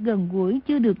 nhưng gần gũi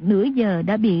chưa được nửa giờ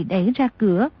đã bị đẩy ra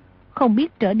cửa, không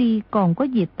biết trở đi còn có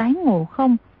dịp tái ngộ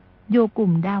không, vô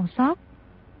cùng đau xót.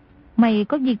 May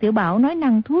có Vi Tiểu Bảo nói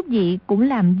năng thú vị cũng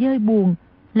làm vơi buồn,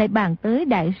 lại bàn tới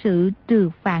đại sự trừ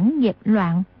phản dẹp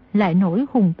loạn, lại nổi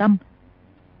hùng tâm.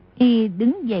 Y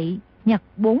đứng dậy, nhặt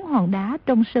 4 hòn đá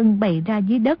trong sân bày ra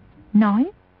dưới đất,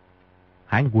 nói: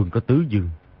 Hán quân có tứ dương,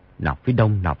 nào phía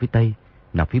đông, nào phía tây,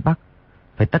 nào phía bắc,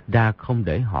 phải tách ra không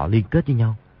để họ liên kết với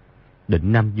nhau.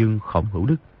 Định Nam Dương Khổng Hữu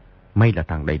Đức, may là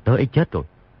thằng đầy tớ ấy chết rồi,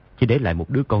 chỉ để lại một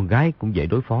đứa con gái cũng dễ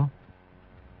đối phó.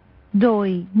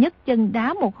 Rồi nhấc chân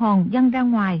đá một hòn văng ra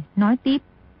ngoài, nói tiếp: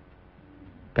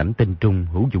 Cảnh Tinh Trung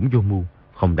hữu dũng vô mưu,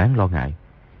 không đáng lo ngại.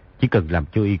 Chỉ cần làm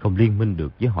cho y không liên minh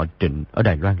được với họ Trịnh ở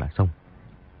Đài Loan là xong.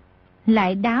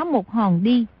 lại đá một hòn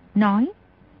đi, nói: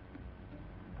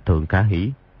 Thượng khả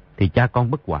hỷ, thì cha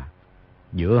con bất hòa.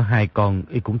 Giữa hai con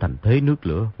y cũng thành thế nước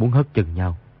lửa, muốn hất chân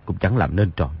nhau, cũng chẳng làm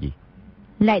nên trò gì.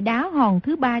 Lại đá hòn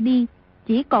thứ ba đi,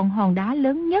 chỉ còn hòn đá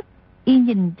lớn nhất, y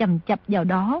nhìn chằm chằm vào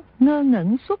đó, ngơ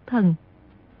ngẩn xuất thần.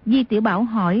 Vi Tiểu Bảo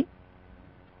hỏi: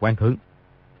 Quan thượng,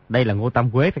 đây là Ngô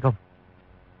Tam Quế phải không?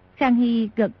 Khang Hy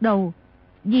gật đầu.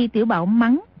 Vi Tiểu Bảo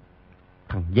mắng: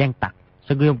 Thằng gian tặc,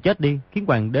 sao ngươi không chết đi, khiến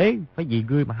hoàng đế phải vì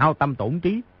ngươi mà hao tâm tổn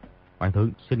trí. Hoàng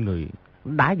thượng, xin người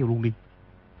đá vô luôn đi.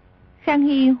 Khang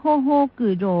Hy hô hô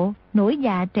cười rộ, nổi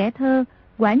dạ trẻ thơ,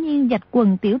 quả nhiên vạch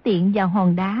quần tiểu tiện vào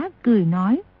hòn đá, cười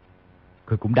nói: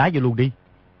 Ngươi cũng đá vô luôn đi.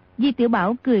 Vi Tiểu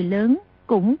Bảo cười lớn,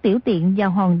 cũng tiểu tiện vào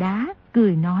hòn đá,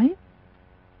 cười nói: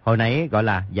 Hồi nãy gọi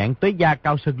là dạng tuế gia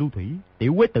cao sơn lưu thủy,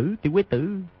 tiểu quế tử, tiểu quế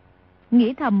tử.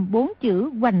 Nghĩ thầm 4 chữ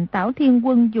Hoành Tảo Thiên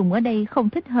Quân dùng ở đây không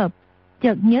thích hợp,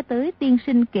 chợt nhớ tới tiên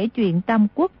sinh kể chuyện Tam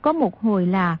Quốc có một hồi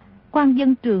là quan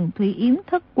dân trường Thủy Yếm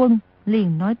thất quân,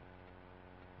 liền nói: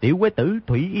 Tiểu quế tử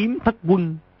Thủy Yếm thất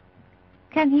quân.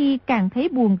 Khang Hy càng thấy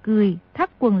buồn cười, thắt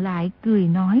quần lại, cười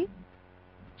nói: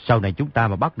 Sau này chúng ta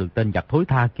mà bắt được tên giặc thối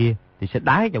tha kia thì sẽ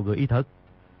đá vào người y thật.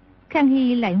 Khang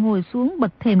Hy lại ngồi xuống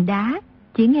bậc thềm đá,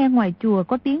 chỉ nghe ngoài chùa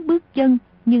có tiếng bước chân,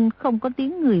 nhưng không có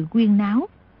tiếng người huyên náo.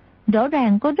 Rõ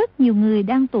ràng có rất nhiều người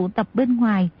đang tụ tập bên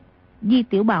ngoài. Vi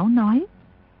Tiểu Bảo nói: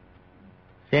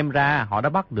 Xem ra họ đã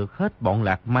bắt được hết bọn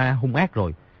lạc ma hung ác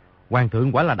rồi. Hoàng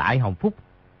thượng quả là đại hồng phúc.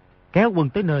 Kéo quân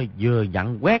tới nơi vừa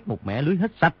dặn quét một mẻ lưới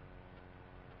hết sạch.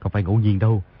 Không phải ngẫu nhiên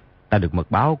đâu. Ta được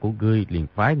mật báo của ngươi liền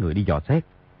phái người đi dò xét.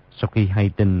 Sau khi hay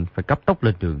tin phải cấp tốc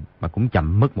lên đường mà cũng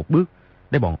chậm mất một bước,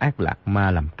 để bọn ác lạc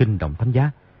ma làm kinh động thánh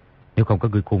giá. Nếu không có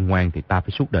ngươi khôn ngoan thì ta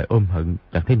phải suốt đời ôm hận,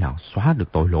 chẳng thế nào xóa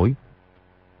được tội lỗi.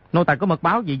 Nô tài có mật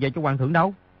báo gì về cho hoàng thượng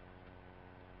đâu?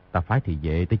 Ta phái thị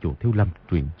vệ tới chùa Thiếu Lâm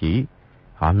truyền chỉ.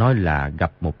 Họ nói là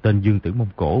gặp một tên dương tử Mông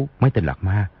Cổ, mấy tên lạc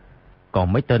ma,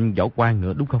 còn mấy tên võ quan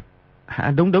nữa đúng không?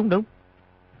 Đúng.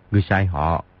 Ngươi sai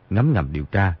họ ngấm ngầm điều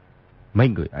tra. Mấy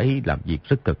người ấy làm việc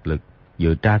rất cực lực,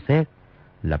 vừa tra xét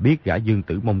là biết gã dương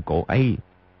tử Mông Cổ ấy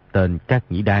tên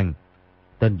Cát Nhĩ Đan,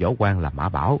 tên võ quan là Mã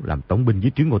Bảo, làm tổng binh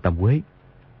dưới trướng Ngô Tam Quế.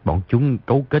 Bọn chúng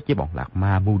cấu kết với bọn lạc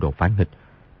ma mưu đồ phản nghịch,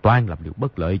 toan làm điều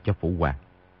bất lợi cho phụ hoàng.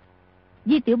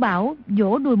 Vi Tiểu Bảo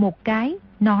vỗ đùi một cái,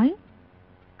 nói: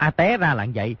 Té ra là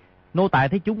vậy. Nô tài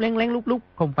thấy chúng lén lén lút lút,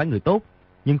 không phải người tốt,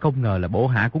 nhưng không ngờ là bộ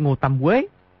hạ của Ngô Tam Quế.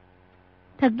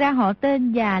 Thật ra họ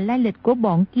tên và lai lịch của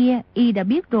bọn kia y đã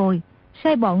biết rồi.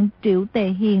 Sai bọn Triệu Tề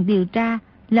Hiền điều tra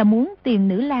là muốn tìm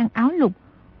nữ lang áo lục,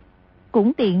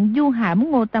 cũng tiện du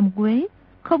hãm Ngô Tam Quế,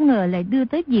 không ngờ lại đưa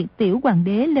tới việc tiểu hoàng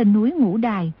đế lên núi Ngũ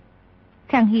Đài.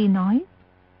 Khang Hy nói: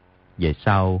 Về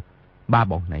sau, ba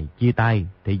bọn này chia tay,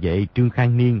 thị vệ Trương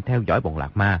Khang Niên theo dõi bọn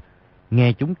lạc ma,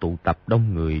 nghe chúng tụ tập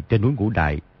đông người trên núi Ngũ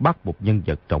Đài, bắt một nhân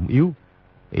vật trọng yếu.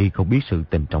 Y không biết sự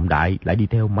tình trọng đại, lại đi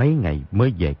theo mấy ngày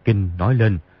mới về kinh nói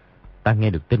lên. Ta nghe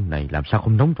được tin này làm sao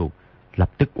không nóng ruột,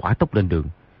 lập tức hỏa tốc lên đường.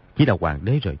 Chỉ là hoàng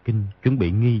đế rời kinh, chuẩn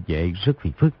bị nghi vệ rất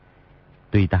phiền phức.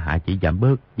 Tuy ta hạ chỉ giảm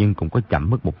bớt, nhưng cũng có chậm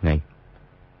mất một ngày.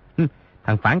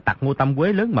 Thằng phản tặc Ngô Tam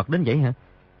Quế lớn mật đến vậy hả?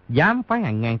 Dám phái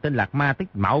hàng ngàn tên lạc ma tới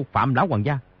mạo phạm lão hoàng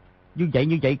gia. Như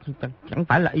vậy chẳng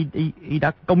phải là y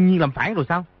đã công nhiên làm phản rồi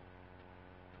sao?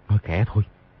 Nói khẽ thôi.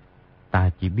 Ta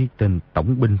chỉ biết tên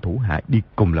tổng binh thủ hạ đi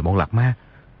cùng là bọn lạc ma.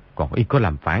 Còn y có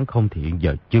làm phản không thì hiện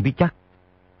giờ chưa biết chắc.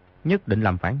 Nhất định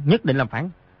làm phản.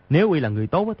 Nếu y là người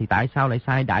tốt thì tại sao lại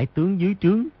sai đại tướng dưới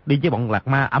trướng đi với bọn lạc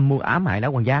ma âm mưu ám hại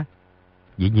lão hoàng gia?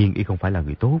 Dĩ nhiên y không phải là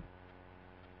người tốt.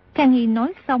 Khang Hy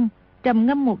nói xong, trầm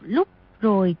ngâm một lúc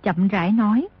rồi chậm rãi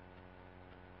nói: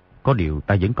 Có điều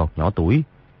ta vẫn còn nhỏ tuổi,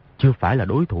 chưa phải là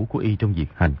đối thủ của y trong việc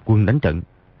hành quân đánh trận.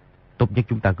 Tốt nhất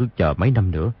chúng ta cứ chờ mấy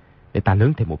năm nữa, để ta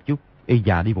lớn thêm một chút, y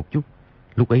già đi một chút,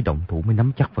 lúc ấy động thủ mới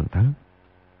nắm chắc phần thắng.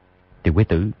 Tiểu quế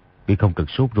tử, y không cần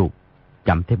sốt ruột,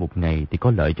 chậm thêm một ngày thì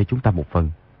có lợi cho chúng ta một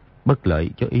phần, bất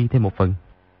lợi cho y thêm một phần.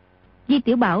 Vi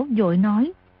Tiểu Bảo vội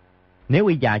nói: Nếu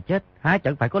y già chết, há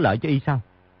chẳng phải có lợi cho y sao?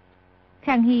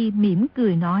 Khang Hy mỉm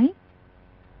cười nói: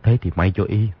 Thế thì may cho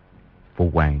y.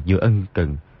 Phụ hoàng vừa ân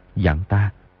cần dặn ta,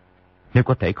 nếu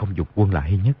có thể không dùng quân là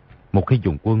hay nhất. Một khi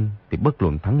dùng quân thì bất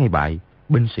luận thắng hay bại,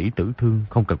 binh sĩ tử thương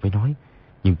không cần phải nói,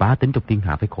 nhưng bá tính trong thiên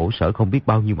hạ phải khổ sở không biết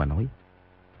bao nhiêu mà nói.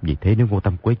 Vì thế nếu Ngô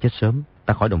Tam Quế chết sớm,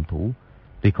 ta khỏi đồng thủ,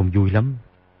 tuy không vui lắm.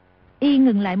 Y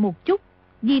ngừng lại một chút,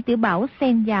 Vi Tiểu Bảo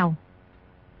xen vào: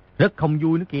 Rất không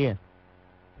vui nữa kia.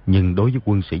 Nhưng đối với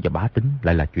quân sĩ và bá tính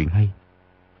lại là chuyện hay.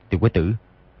 Tiểu quế tử,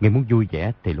 ngươi muốn vui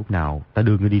vẻ thì lúc nào ta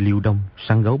đưa ngươi đi Liêu Đông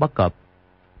săn gấu bắt cọp.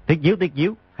 Tuyệt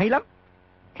diệu, hay lắm.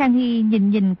 Khang Hy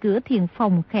nhìn cửa thiền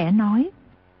phòng khẽ nói: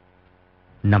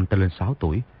 Năm ta lên 6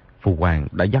 tuổi, phụ hoàng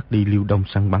đã dắt đi Liêu Đông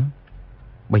săn bắn.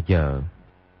 Bây giờ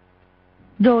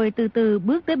Rồi từ từ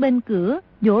bước tới bên cửa,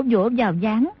 vỗ vỗ vào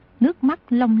dáng, nước mắt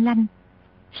long lanh.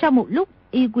 Sau một lúc,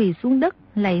 y quỳ xuống đất,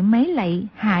 lạy mấy lạy,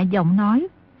 hạ giọng nói: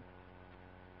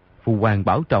 Phụ hoàng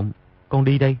bảo trọng, con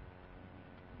đi đây.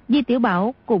 Vi Tiểu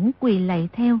Bảo cũng quỳ lạy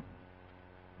theo.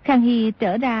 Khang Hy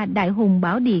trở ra Đại Hùng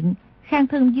Bảo Điện. Khang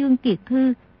Thân Dương Kiệt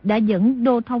Thư đã dẫn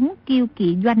đô thống Kiêu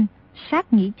Kỵ Doanh,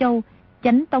 Sát Nhĩ Châu,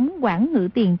 chánh tống quản ngự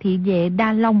tiền thị vệ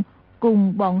Đa Long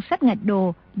cùng bọn sách ngạch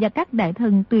đồ và các đại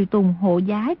thần tùy tùng hộ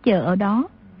giá chờ ở đó.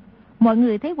 Mọi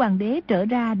người thấy hoàng đế trở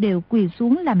ra đều quỳ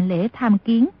xuống làm lễ tham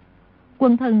kiến.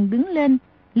 Quần thần đứng lên,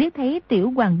 liếc thấy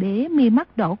tiểu hoàng đế mi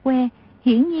mắt đỏ que,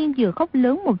 hiển nhiên vừa khóc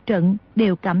lớn một trận,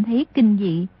 đều cảm thấy kinh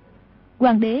dị.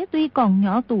 Hoàng đế tuy còn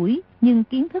nhỏ tuổi nhưng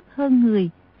kiến thức hơn người,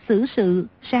 xử sự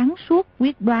sáng suốt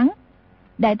quyết đoán.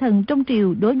 Đại thần trong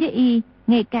triều đối với y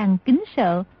ngày càng kính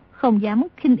sợ, không dám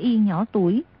khinh y nhỏ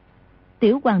tuổi.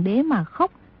 Tiểu hoàng đế mà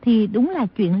khóc thì đúng là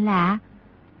chuyện lạ.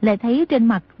 Lại thấy trên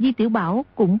mặt Vi Tiểu Bảo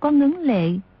cũng có ngấn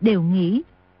lệ, đều nghĩ: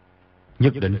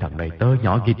 Nhất định thằng này tớ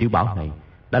nhỏ Vi Tiểu Bảo này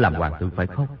đã làm hoàng thượng phải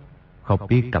khóc. Không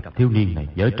biết cặp thiếu niên này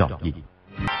giở trò gì.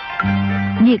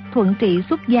 Việc thuận trị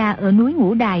xuất gia ở núi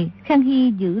Ngũ Đài, Khang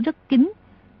Hy giữ rất kín.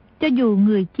 Cho dù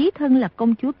người chí thân là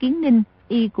công chúa Kiến Ninh,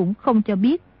 y cũng không cho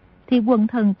biết, thì quần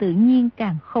thần tự nhiên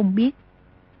càng không biết.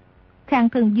 Khang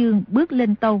Thân Dương bước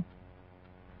lên tâu: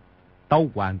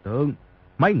 Tâu hoàng thượng,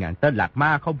 mấy ngàn tên lạc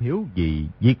ma không hiểu gì,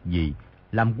 việc gì,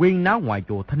 làm quyên náo ngoài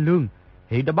chùa Thanh Lương,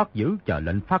 hiện đã bắt giữ chờ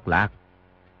lệnh phát lạc.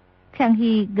 Khang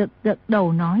Hy gật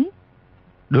đầu nói: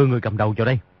 Đưa người cầm đầu cho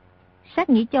đây. Sát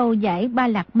Nhĩ Châu giải 3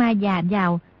 lạc ma già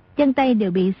vào, chân tay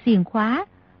đều bị xiềng khóa.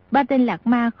 3 tên lạc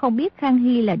ma không biết Khang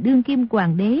Hy là đương kim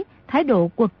hoàng đế, thái độ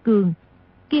quật cường.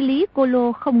 Ki lý cô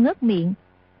lô không ngớt miệng.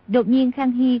 Đột nhiên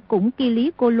Khang Hy cũng ki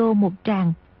lý cô lô một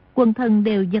tràng. Quần thần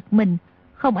đều giật mình,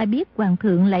 không ai biết hoàng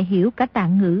thượng lại hiểu cả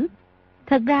Tạng ngữ.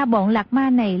 Thật ra bọn lạc ma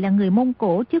này là người Mông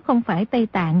Cổ chứ không phải Tây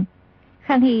Tạng.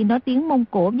 Khang Hy nói tiếng Mông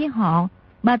Cổ với họ.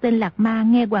 3 tên lạc ma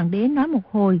nghe hoàng đế nói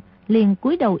một hồi, liền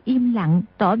cúi đầu im lặng,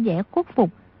 tỏ vẻ khuất phục.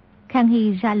 Khang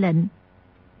Hy ra lệnh: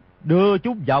 Đưa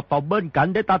chúng vào phòng bên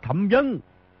cạnh để ta thẩm vấn.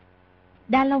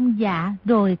 Đa Long dạ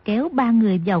rồi kéo 3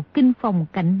 người vào kinh phòng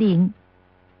cạnh điện.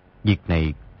 Việc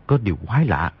này có điều quái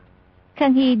lạ.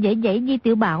 Khang Hy dãy Vi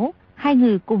Tiểu Bảo, 2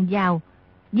 người cùng vào.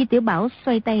 Vi Tiểu Bảo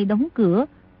xoay tay đóng cửa,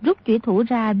 rút chủy thủ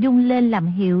ra vung lên làm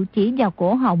hiệu chỉ vào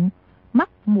cổ họng, mắt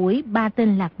mũi 3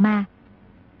 tên lạc ma.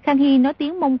 Khang Hy nói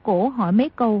tiếng Mông Cổ hỏi mấy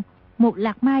câu. Một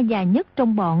lạc ma già nhất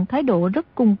trong bọn thái độ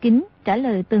rất cung kính, trả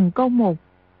lời từng câu một.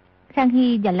 Khang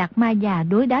Hy và lạc ma già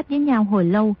đối đáp với nhau hồi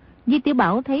lâu. Vi Tiểu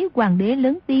Bảo thấy hoàng đế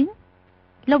lớn tiếng,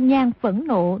 Long Nhan phẫn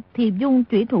nộ thì dung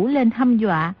chủy thủ lên hăm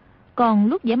dọa. Còn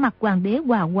lúc vẻ mặt hoàng đế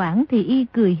hòa quản thì y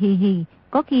cười hì hì,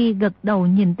 có khi gật đầu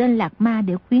nhìn tên lạc ma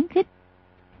để khuyến khích.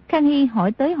 Khang Hy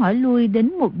hỏi tới hỏi lui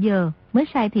đến 1 giờ mới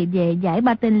sai thị vệ giải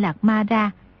 3 tên lạc ma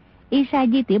ra. Y sai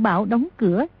Vi Tiểu Bảo đóng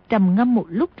cửa, trầm ngâm một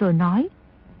lúc rồi nói: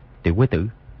 Tiểu quế tử,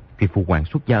 vì phụ hoàng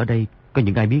xuất gia ở đây có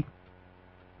những ai biết?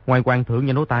 Ngoài hoàng thượng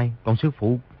và nô tài, còn sư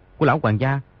phụ của lão hoàng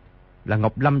gia là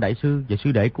Ngọc Lâm đại sư và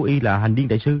sư đệ của y là Hành Điên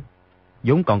đại sư.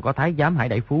 Vốn còn có thái giám Hải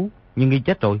đại phú, nhưng y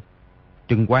chết rồi.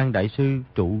 Trừng Quang đại sư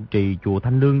trụ trì chùa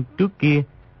Thanh Lương trước kia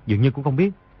dường như cũng không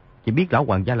biết, chỉ biết lão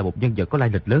hoàng gia là một nhân vật có lai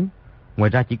lịch lớn. Ngoài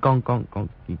ra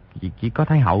chỉ có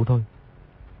thái hậu thôi.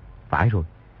 Phải rồi,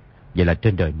 vậy là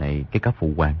trên đời này cái cả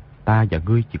phụ hoàng, ta và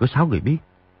ngươi chỉ có 6 người biết.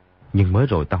 Nhưng mới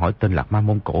rồi ta hỏi tên lạc ma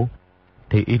Mông Cổ,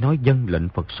 thì y nói dân lệnh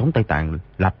Phật sống Tây Tạng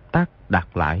lập tác đạt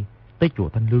lại tới chùa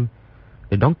Thanh Lương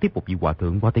để đón tiếp một vị hòa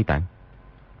thượng qua Tây Tạng.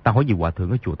 Ta hỏi vị hòa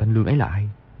thượng ở chùa Thanh Lương ấy là ai,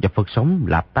 và Phật sống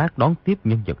lập tác đón tiếp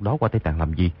nhân vật đó qua Tây Tạng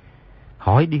làm gì?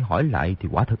 Hỏi đi hỏi lại thì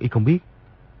quả thật y không biết.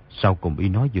 Sau cùng y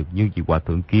nói dường như vị hòa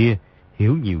thượng kia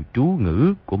hiểu nhiều trú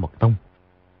ngữ của Mật Tông.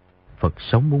 Phật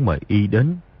sống muốn mời y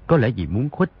đến, có lẽ vì muốn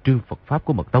khuếch trương Phật pháp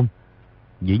của Mật Tông.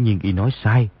 Dĩ nhiên y nói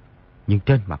sai, nhưng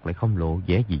trên mặt lại không lộ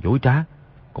vẻ gì dối trá.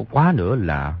 Có quá nữa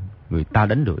là người ta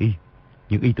đánh lừa y,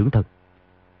 nhưng y tưởng thật.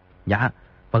 Dạ,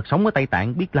 Phật sống ở Tây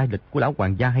Tạng biết lai lịch của lão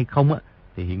hoàng gia hay không á,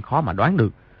 thì hiện khó mà đoán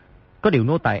được. Có điều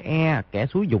nô tài kẻ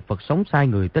xúi dục Phật sống sai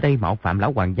người tới đây mạo phạm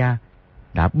lão hoàng gia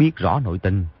đã biết rõ nội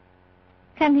tình.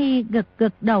 Khang Hy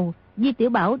gật đầu. Vi Tiểu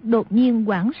Bảo đột nhiên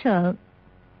hoảng sợ: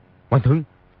 Hoàng thượng,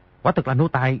 quả thật là nô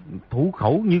tài thủ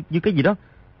khẩu như cái gì đó.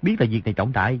 Biết là việc này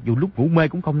trọng đại, dù lúc ngủ mê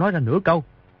cũng không nói ra nửa câu.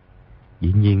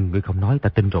 Dĩ nhiên ngươi không nói ta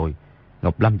tin rồi.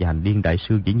 Ngọc Lâm và Hành Điên đại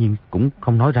sư dĩ nhiên cũng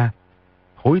không nói ra.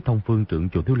 Hối Thông phương trượng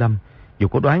chùa Thiếu Lâm dù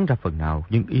có đoán ra phần nào,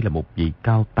 nhưng y là một vị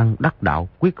cao tăng đắc đạo,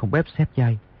 quyết không bép xếp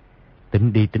dai.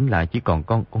 Tính đi tính lại chỉ còn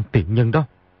con tiện nhân đó.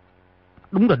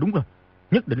 Đúng rồi,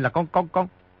 nhất định là con.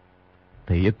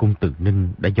 Thì ở cung Từ Ninh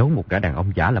đã giấu một gã đàn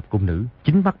ông giả lập cung nữ,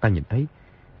 chính mắt ta nhìn thấy,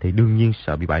 thì đương nhiên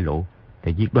sợ bị bại lộ,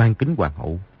 thì giết Đoan Kính hoàng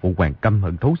hậu, phụ hoàng căm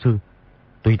hận thấu xương.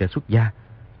 Tuy đã xuất gia,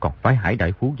 còn phái Hải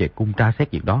đại phú về cung tra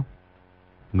xét việc đó.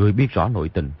 Ngươi biết rõ nội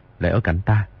tình, lại ở cạnh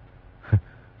ta.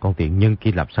 Con tiện nhân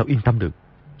kia làm sao yên tâm được.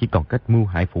 Chỉ còn cách mưu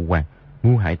hại phụ hoàng,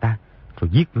 mưu hại ta, rồi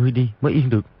giết ngươi đi mới yên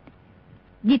được.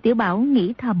 Vi Tiểu Bảo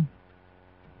nghĩ thầm.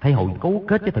 Thái hậu cấu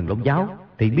kết với Thần Long giáo,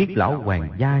 thì biết lão hoàng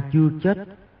gia chưa chết,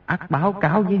 ắt báo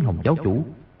cáo với Hồng giáo chủ.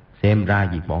 Xem ra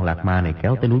việc bọn Lạc Ma này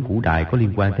kéo tới núi Ngũ Đài có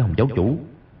liên quan tới Hồng giáo chủ.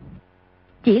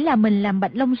 Chỉ là mình làm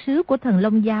Bạch Long sứ của Thần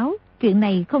Long giáo, chuyện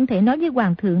này không thể nói với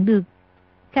hoàng thượng được.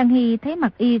 Khang Hy thấy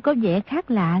mặt y có vẻ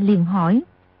khác lạ, liền hỏi.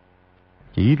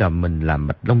 Chỉ là mình làm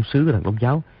Bạch Long sứ của Thần Long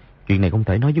giáo, chuyện này không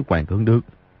thể nói với hoàng thượng được.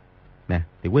 Nè,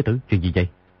 Tiểu Quế Tử, chuyện gì vậy?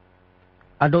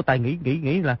 Đô tài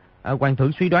nghĩ là hoàng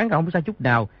thượng suy đoán không sai chút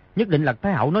nào, nhất định là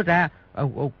Thái hậu nói ra,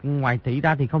 ngoài thị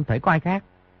ra thì không thể có ai khác.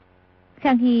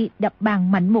 Khang Hy đập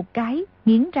bàn mạnh một cái,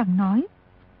 nghiến răng nói.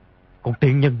 Con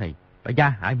tiên nhân này đã gia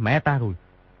hại mẹ ta rồi,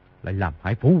 lại làm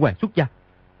hại phụ hoàng xuất gia,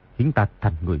 khiến ta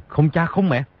thành người không cha không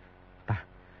mẹ.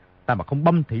 Ta mà không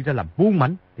băm thị ra làm buôn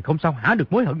mảnh thì không sao hả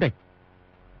được mối hận này.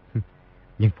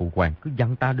 Nhưng phụ hoàng cứ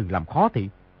dặn ta đừng làm khó thì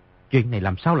chuyện này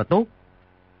làm sao là tốt.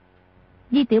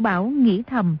 Vi Tiểu Bảo nghĩ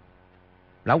thầm.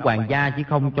 Lão hoàng gia chỉ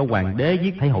không cho hoàng đế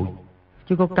giết Thái hậu,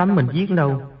 chứ có cấm mình giết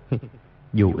đâu.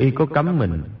 Dù y có cấm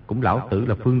mình, cũng lão tử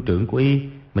là phương trưởng của y,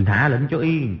 mình hạ lệnh cho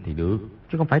y thì được,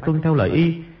 chứ không phải tuân theo lời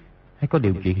y. Hay có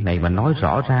điều chuyện này mà nói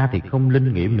rõ ra thì không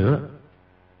linh nghiệm nữa.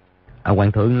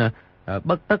 Hoàng thượng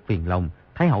bất tất phiền lòng,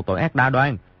 Thái hậu tội ác đa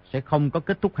đoan, sẽ không có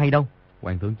kết thúc hay đâu.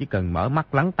 Hoàng thượng chỉ cần mở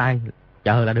mắt lắng tai,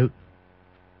 chờ là được.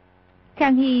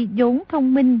 Khang Hy vốn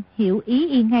thông minh, hiểu ý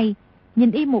y ngay,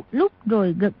 nhìn y một lúc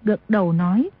rồi gật đầu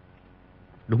nói.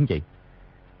 Đúng vậy,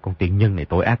 con tiện nhân này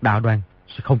tội ác đa đoan,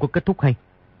 sẽ không có kết thúc hay.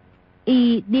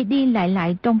 Y đi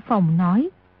lại trong phòng nói.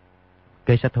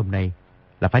 Kế sách hôm nay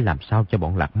là phải làm sao cho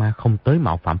bọn Lạc Ma không tới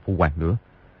mạo phạm phụ hoàng nữa.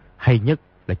 Hay nhất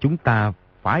là chúng ta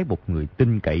phái một người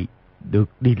tin cậy được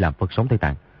đi làm Phật sống Tây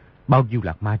Tạng. Bao nhiêu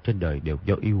Lạc Ma trên đời đều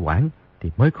do yêu oán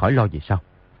thì mới khỏi lo về sau.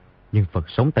 Nhưng Phật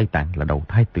sống Tây Tạng là đầu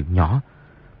thai từ nhỏ,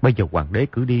 bây giờ hoàng đế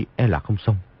cử đi e là không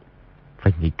xong.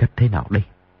 Phải nghĩ cách thế nào đây?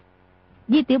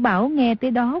 Vi Tiểu Bảo nghe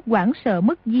tới đó hoảng sợ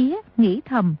mất vía, nghĩ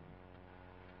thầm.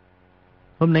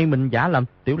 Hôm nay mình giả làm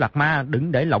tiểu Lạc Ma,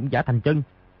 đừng để lộng giả thành chân.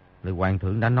 Lời hoàng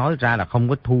thượng đã nói ra là không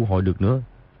có thu hồi được nữa,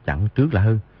 chặn trước là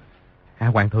hơn.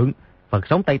 Hoàng thượng, Phật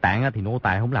sống Tây Tạng thì nô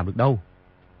tài không làm được đâu.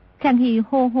 Khang Hy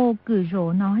hô hô cười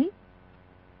rộ nói.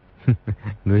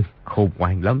 Ngươi khôn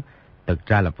ngoan lắm. Thật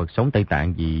ra là Phật sống Tây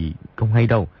Tạng gì không hay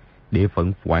đâu. Địa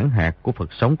phận quản hạt của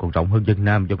Phật sống còn rộng hơn dân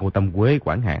Nam do cô Tâm Quế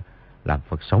quản hạt. Làm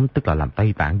Phật sống tức là làm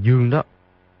Tây Tạng Dương đó.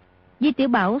 Vi Tiểu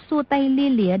Bảo xua tay lia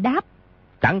lịa đáp.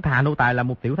 Chẳng thà nô tài là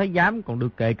một tiểu thái giám còn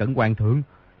được kề cận hoàng thượng.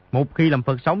 Một khi làm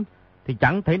Phật sống thì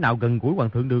chẳng thể nào gần gũi hoàng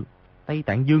thượng được. Tây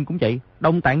Tạng Dương cũng vậy,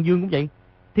 Đông Tạng Dương cũng vậy,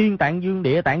 Thiên Tạng Dương,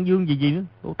 Địa Tạng Dương gì nữa,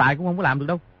 nô tài cũng không có làm được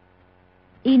đâu.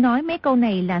 Y nói mấy câu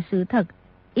này là sự thật.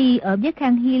 Y ở với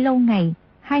Khang Hy lâu ngày,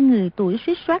 hai người tuổi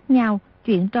suýt soát nhau,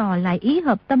 chuyện trò lại ý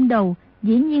hợp tâm đầu,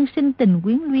 dĩ nhiên sinh tình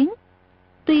quyến luyến.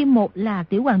 Tuy một là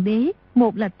tiểu hoàng đế,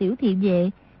 một là tiểu thị vệ,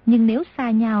 nhưng nếu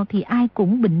xa nhau thì ai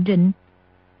cũng bệnh rịnh.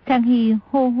 Khang Hy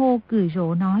hô hô cười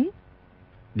rộ nói.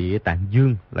 Địa Tạng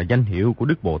Dương là danh hiệu của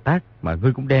Đức Bồ Tát mà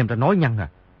ngươi cũng đem ra nói nhăng à.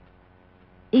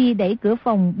 Y đẩy cửa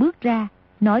phòng bước ra,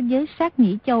 nói với Sát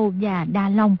Nhĩ Châu và Đa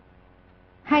Long.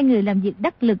 Hai người làm việc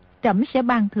đắc lực, trẫm sẽ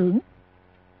ban thưởng.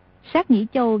 Sát Nhĩ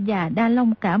Châu và Đa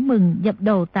Long cả mừng dập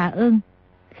đầu tạ ơn.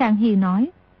 Khang Hy nói.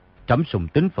 Trẫm sùng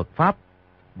tín Phật Pháp.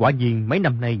 Quả nhiên mấy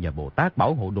năm nay nhờ Bồ Tát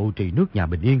bảo hộ độ trì nước nhà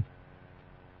bình yên,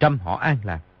 trăm họ an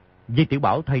lạc. Vi Tiểu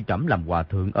Bảo thay trẫm làm hòa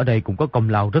thượng ở đây cũng có công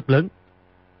lao rất lớn.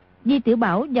 Vi Tiểu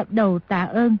Bảo dập đầu tạ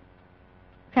ơn.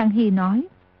 Khang Hy nói.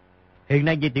 Hiện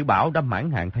nay Vi Tiểu Bảo đã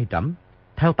mãn hạn thay trẫm,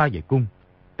 theo ta về cung.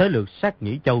 Tới lượt Sát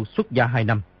Nhĩ Châu xuất gia 2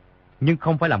 năm, nhưng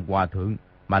không phải làm hòa thượng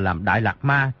mà làm Đại Lạc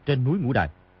Ma trên núi Ngũ Đài.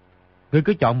 Ngươi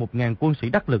cứ chọn 1000 quân sĩ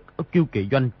đắc lực ở Kiêu Kỵ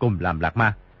Doanh cùng làm Lạc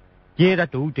Ma, chia ra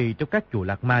trụ trì trong các chùa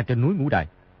Lạc Ma trên núi Ngũ Đài.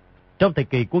 Trong thời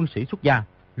kỳ quân sĩ xuất gia,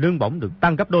 lương bổng được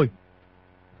tăng gấp đôi.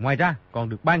 Ngoài ra còn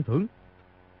được ban thưởng.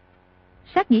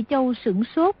 Sát Nhĩ Châu sửng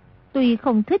sốt, tuy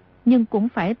không thích nhưng cũng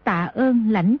phải tạ ơn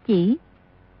lãnh chỉ.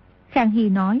 Khang Hy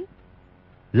nói.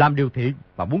 Làm điều thiện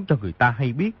mà muốn cho người ta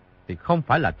hay biết thì không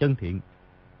phải là chân thiện.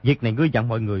 Việc này ngươi dặn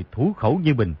mọi người thủ khẩu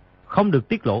như bình, không được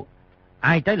tiết lộ.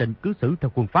 Ai trái lệnh cứ xử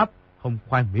theo quân pháp, không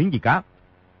khoan miễn gì cả.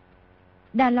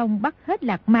 Đa Long bắt hết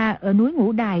Lạc Ma ở núi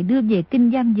Ngũ Đài đưa về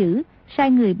kinh giam giữ,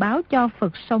 sai người báo cho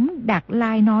Phật sống Đạt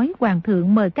Lai nói hoàng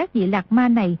thượng mời các vị Lạc Ma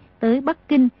này tới Bắc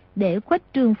Kinh để khuếch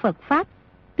trương Phật Pháp,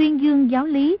 tuyên dương giáo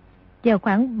lý. Vào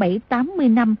khoảng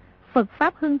 7-80 năm, Phật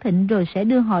Pháp hưng thịnh rồi sẽ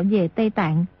đưa họ về Tây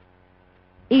Tạng.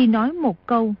 Y nói một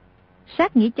câu,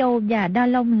 Sát Nhĩ Châu và Đa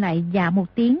Long lại dạ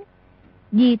một tiếng.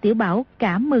 Vi Tiểu Bảo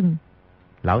cảm mừng.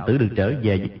 Lão tử được trở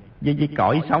về với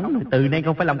cõi sống, từ nay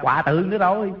không phải làm quạ tượng nữa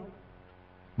rồi.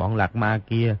 Bọn lạc ma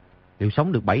kia liệu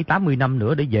sống được 70-80 năm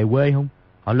nữa để về quê không?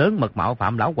 Họ lớn mật mạo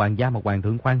phạm lão hoàng gia mà hoàng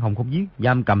thượng khoan hồng không giết,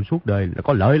 giam cầm suốt đời là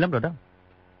có lợi lắm rồi đó.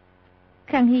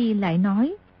 Khang Hy lại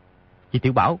nói. Chị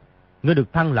Tiểu Bảo, ngươi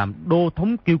được thăng làm đô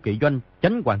thống kiêu kỵ doanh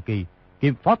chánh hoàng kỳ,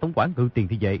 kiêm phó tổng quản cự tiền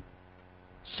thị vệ.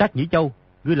 Sát Nhĩ Châu,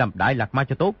 ngươi làm đại lạc ma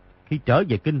cho tốt. Khi trở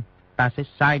về kinh, ta sẽ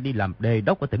sai đi làm đề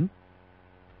đốc ở tỉnh.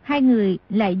 Hai người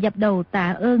lại dập đầu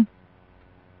tạ ơn.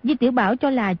 Vi Tiểu Bảo cho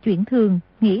là chuyện thường,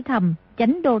 nghĩ thầm,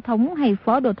 chánh đô thống hay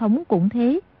phó đô thống cũng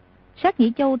thế. Sát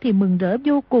Nhĩ Châu thì mừng rỡ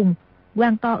vô cùng,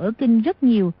 quan to ở kinh rất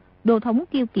nhiều, đô thống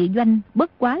kiêu kỵ doanh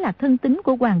bất quá là thân tín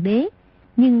của hoàng đế,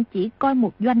 nhưng chỉ coi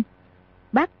một doanh.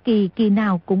 Bác kỳ kỳ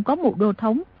nào cũng có một đô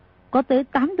thống, có tới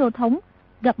 8 đô thống,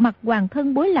 gặp mặt hoàng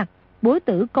thân bối lạc, bối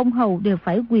tử công hầu đều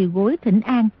phải quỳ gối thỉnh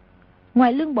an.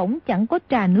 Ngoài lương bổng chẳng có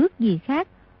trà nước gì khác,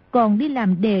 còn đi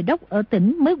làm đề đốc ở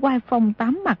tỉnh mới oai phong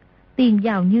 8 mặt, tiền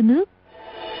vào như nước.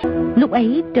 Lúc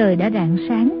ấy trời đã rạng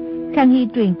sáng, Khang Hy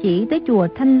truyền chỉ tới chùa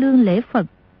Thanh Lương lễ Phật.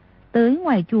 Tới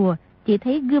ngoài chùa, chỉ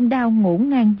thấy gươm đao ngổn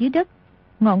ngang dưới đất,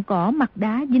 ngọn cỏ mặt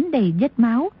đá dính đầy vết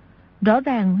máu. Rõ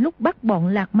ràng lúc bắt bọn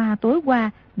lạc ma tối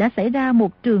qua đã xảy ra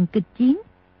một trường kịch chiến.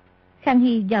 Khang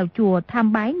Hy vào chùa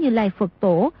tham bái Như Lai Phật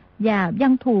Tổ và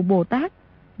Văn Thù Bồ Tát,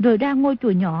 rồi ra ngôi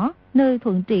chùa nhỏ nơi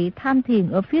thuận trị tham thiền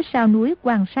ở phía sau núi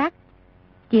quan sát.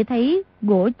 Chỉ thấy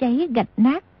gỗ cháy gạch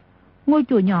nát, ngôi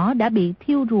chùa nhỏ đã bị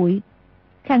thiêu rụi.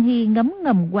 Khang Hy ngấm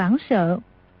ngầm hoảng sợ.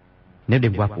 Nếu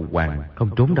đêm qua phụ hoàng không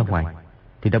trốn ra ngoài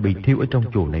thì đã bị thiêu ở trong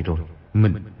chùa này rồi.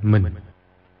 Mình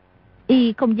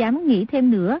Y không dám nghĩ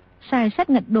thêm nữa, sai sách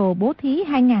ngạch đồ bố thí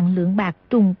 2.000 lượng bạc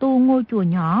trùng tu ngôi chùa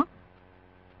nhỏ.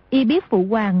 Y biết phụ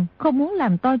hoàng không muốn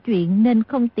làm to chuyện nên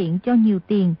không tiện cho nhiều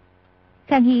tiền.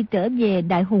 Khang Hy trở về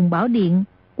Đại Hùng Bảo Điện,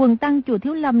 quần tăng chùa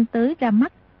Thiếu Lâm tới ra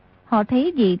mắt. Họ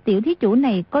thấy vị tiểu thí chủ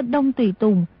này có đông tùy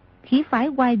tùng, khí phái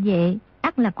oai vệ,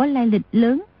 ắt là có lai lịch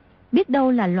lớn, biết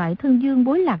đâu là loại thân dương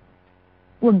bối lạc.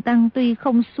 Quần tăng tuy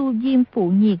không su diêm phụ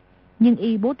nhiệt, nhưng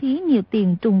y bố thí nhiều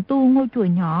tiền trùng tu ngôi chùa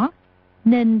nhỏ,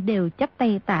 nên đều chắp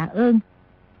tay tạ ơn.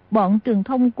 Bọn Trường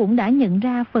Thông cũng đã nhận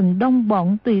ra phần đông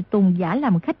bọn tùy tùng giả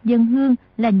làm khách dân hương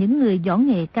là những người võ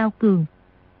nghệ cao cường.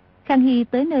 Khang Hy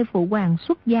tới nơi phụ hoàng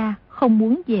xuất gia, không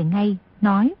muốn về ngay,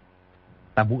 nói.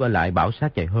 Ta muốn ở lại bảo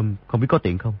sát vài hôm, không biết có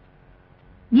tiện không?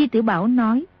 Vi Tiểu Bảo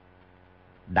nói.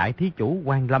 Đại thí chủ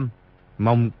Quan Lâm,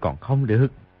 mong còn không được.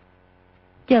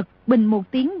 Chợt bình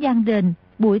một tiếng vang rền,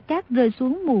 bụi cát rơi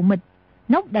xuống mù mịt.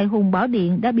 Nóc Đại Hùng Bảo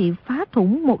Điện đã bị phá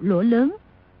thủng một lỗ lớn.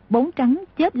 Bóng trắng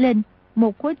chớp lên,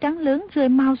 một khối trắng lớn rơi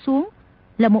mau xuống.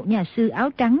 Là một nhà sư áo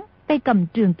trắng, tay cầm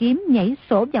trường kiếm nhảy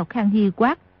sổ vào Khang Hy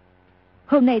quát.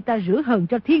 Hôm nay ta rửa hờn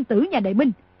cho thiên tử nhà Đại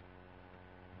Minh.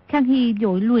 Khang Hy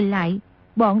vội lùi lại.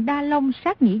 Bọn Đa Long,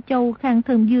 Sát Nhĩ Châu, Khang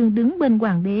Thân Dương đứng bên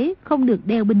hoàng đế, không được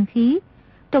đeo binh khí.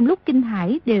 Trong lúc kinh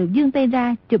hãi đều giương tay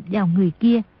ra chụp vào người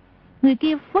kia. Người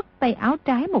kia phất tay áo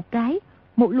trái một cái,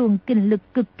 một luồng kình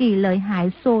lực cực kỳ lợi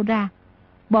hại xô ra.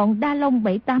 Bọn Đa Long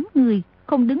 7-8 người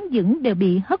không đứng vững đều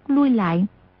bị hất lui lại.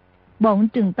 Bọn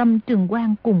Trừng Tâm, Trừng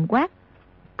Quang cùng quát.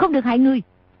 Không được hại người.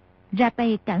 Ra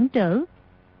tay cản trở.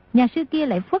 Nhà sư kia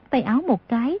lại phất tay áo một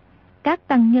cái. Các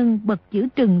tăng nhân bậc chữ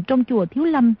trừng trong chùa Thiếu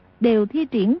Lâm đều thi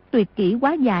triển tuyệt kỹ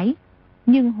quá giải.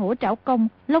 Nhưng hổ trảo công,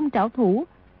 long trảo thủ,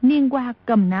 niên hoa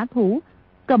cầm nã thủ,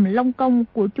 cầm long công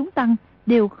của chúng tăng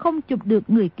đều không chụp được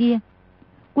người kia.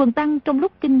 Quần tăng trong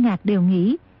lúc kinh ngạc đều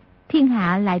nghĩ, thiên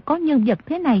hạ lại có nhân vật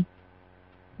thế này.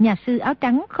 Nhà sư áo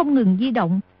trắng không ngừng di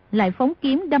động, lại phóng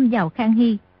kiếm đâm vào Khang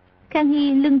Hy. Khang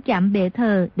Hy lưng chạm bệ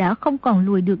thờ đã không còn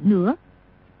lùi được nữa.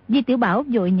 Vi Tiểu Bảo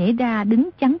vội nhảy ra đứng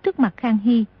chắn trước mặt Khang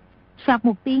Hy. Soạt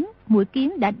một tiếng, mũi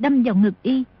kiếm đã đâm vào ngực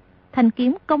y. Thanh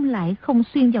kiếm cong lại không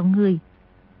xuyên vào người.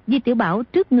 Vi Tiểu Bảo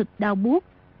trước ngực đau buốt,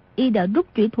 y đã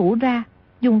rút chủy thủ ra,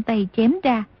 dùng tay chém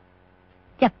ra.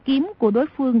 Chặt kiếm của đối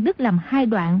phương đứt làm 2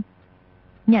 đoạn.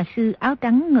 Nhà sư áo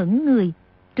trắng ngẩn người,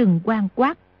 trừng quang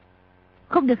quát.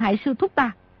 Không được hại sư thúc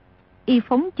ta. Y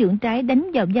phóng chưởng trái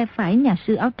đánh vào vai phải nhà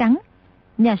sư áo trắng.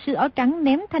 Nhà sư áo trắng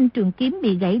ném thanh trường kiếm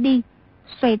bị gãy đi,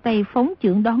 xoay tay phóng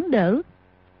chưởng đón đỡ.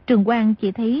 Trường Quang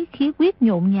chỉ thấy khí huyết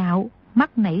nhộn nhạo,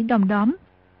 mắt nảy đom đóm.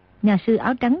 Nhà sư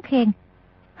áo trắng khen.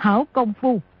 Hảo công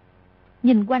phu.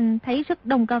 Nhìn quanh thấy rất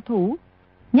đông cao thủ.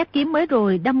 Nhát kiếm mới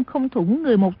rồi đâm không thủng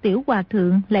người một tiểu hòa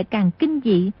thượng lại càng kinh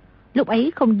dị. Lúc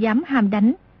ấy không dám ham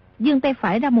đánh. Giương tay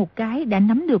phải ra một cái đã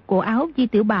nắm được cổ áo Vi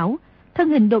Tiểu Bảo. Thân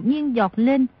hình đột nhiên giọt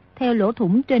lên, theo lỗ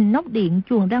thủng trên nóc điện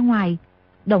chuồn ra ngoài.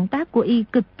 Động tác của y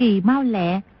cực kỳ mau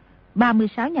lẹ.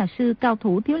 36 nhà sư cao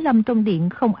thủ Thiếu Lâm trong điện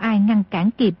không ai ngăn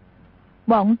cản kịp.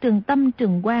 Bọn Trừng Tâm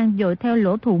Trừng Quang dội theo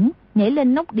lỗ thủng, nhảy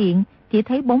lên nóc điện, chỉ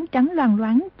thấy bóng trắng loang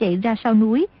loáng chạy ra sau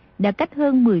núi, đã cách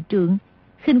hơn 10 trượng.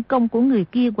 Khinh công của người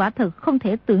kia quả thật không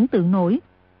thể tưởng tượng nổi.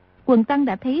 Quần tăng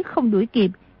đã thấy không đuổi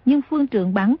kịp, nhưng phương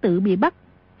trượng bản tự bị bắt,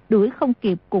 đuổi không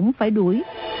kịp cũng phải đuổi.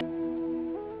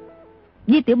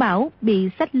 Vi Tiểu Bảo bị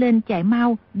xách lên chạy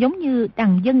mau, giống như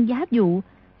đằng dân giá dụ,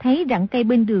 thấy rặng cây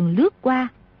bên đường lướt qua,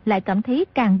 lại cảm thấy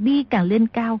càng đi càng lên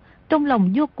cao, trong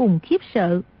lòng vô cùng khiếp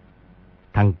sợ.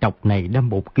 Thằng trọc này đâm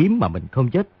một kiếm mà mình không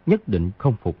chết, nhất định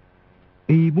không phục.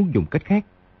 Y muốn dùng cách khác.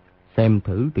 Xem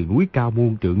thử từ núi cao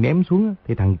muôn trượng ném xuống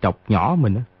thì thằng trọc nhỏ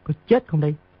mình có chết không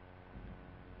đây?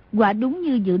 Quả đúng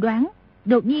như dự đoán,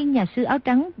 đột nhiên nhà sư áo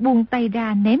trắng buông tay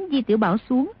ra ném Vi Tiểu Bảo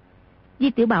xuống. Vi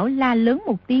Tiểu Bảo la lớn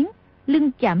một tiếng,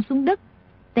 lưng chạm xuống đất,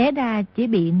 té ra chỉ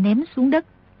bị ném xuống đất.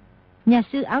 Nhà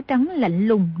sư áo trắng lạnh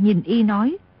lùng nhìn y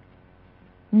nói: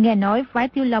 nghe nói phái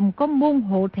Thiếu Lâm có môn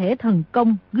hộ thể thần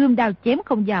công, gươm đao chém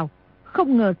không vào,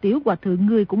 không ngờ tiểu hòa thượng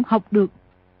ngươi cũng học được.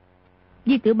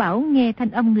 Vi Tiểu Bảo nghe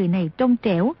thanh âm người này trong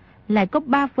trẻo, lại có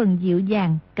 3 phần dịu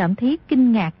dàng, cảm thấy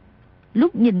kinh ngạc.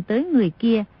 Lúc nhìn tới người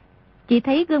kia, chỉ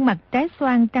thấy gương mặt trái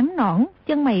xoan trắng nõn,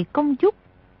 chân mày cong chút,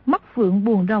 mắt phượng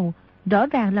buồn rầu, rõ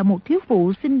ràng là một thiếu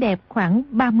phụ xinh đẹp khoảng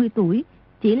 30 tuổi,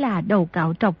 chỉ là đầu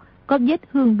cạo trọc, có vết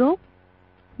hương đốt.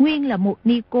 Nguyên là một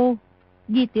ni cô.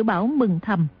 Vi Tiểu Bảo mừng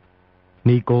thầm.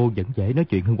 Ni cô vẫn dễ nói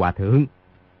chuyện hơn hòa thượng.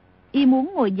 Y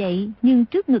muốn ngồi dậy, nhưng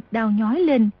trước ngực đau nhói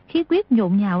lên, khí huyết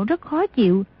nhộn nhạo rất khó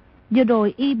chịu. Vừa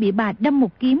rồi y bị bà đâm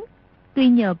một kiếm, tuy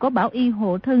nhờ có bảo y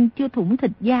hộ thân chưa thủng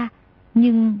thịt da,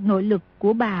 nhưng nội lực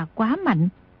của bà quá mạnh,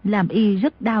 làm y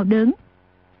rất đau đớn.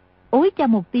 Ối cha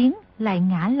một tiếng, lại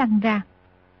ngã lăn ra.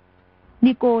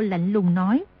 Ni cô lạnh lùng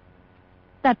nói: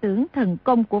 ta tưởng thần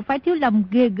công của phái Thiếu Lâm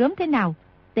ghê gớm thế nào,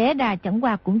 té ra chẳng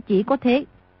qua cũng chỉ có thế.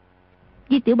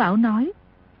 Vi Tiểu Bảo nói: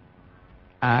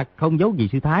 không giấu gì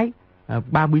sư thái.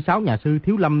 36 nhà sư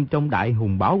Thiếu Lâm trong Đại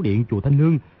Hùng Bảo Điện chùa Thanh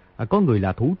Nương, có người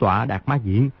là thủ tọa Đạt Ma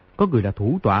Viện, có người là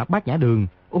thủ tọa Bát Nhã Đường.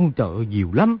 Ôn trợ nhiều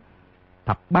lắm.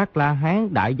 Thập bát La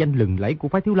Hán đại danh lừng lẫy của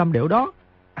phái Thiếu Lâm đều đó,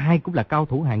 ai cũng là cao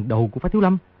thủ hàng đầu của phái Thiếu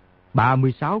Lâm.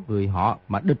 36 người họ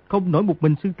mà địch không nổi một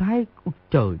mình sư thái. Ôi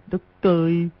trời đất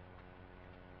ơi!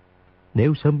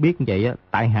 Nếu sớm biết như vậy,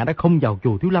 tại hạ đã không vào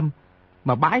chùa Thiếu Lâm,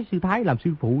 mà bái sư thái làm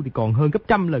sư phụ thì còn hơn gấp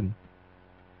trăm lần.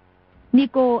 Ni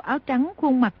cô áo trắng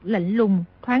khuôn mặt lạnh lùng,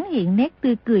 thoáng hiện nét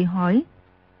tươi cười hỏi: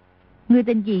 ngươi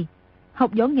tên gì?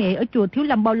 Học võ nghệ ở chùa Thiếu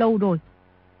Lâm bao lâu rồi?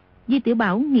 Vi Tiểu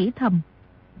Bảo nghĩ thầm: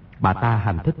 bà ta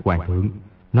hành thích hoàng thượng,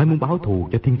 nói muốn báo thù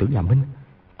cho thiên tử nhà Minh,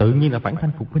 tự nhiên là phản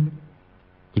thanh phục minh.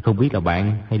 Chỉ không biết là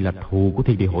bạn hay là thù của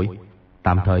thiên địa hội,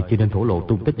 tạm thời chưa nên thổ lộ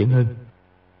tung tích vẫn hơn.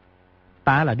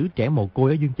 Ta là đứa trẻ mồ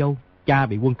côi ở Dương Châu, cha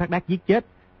bị quân Thác Đác giết chết,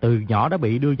 từ nhỏ đã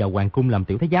bị đưa vào hoàng cung làm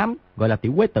tiểu thái giám, gọi là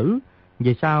tiểu quế tử.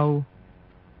 Về sau...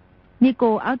 Ni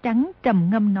cô áo trắng trầm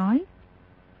ngâm nói: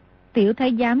 tiểu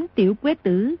thái giám, tiểu quế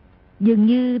tử, dường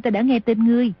như ta đã nghe tên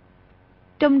ngươi.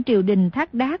 Trong triều đình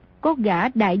Thác Đác có gã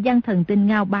đại gian thần tên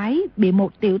Ngao Bái bị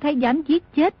một tiểu thái giám giết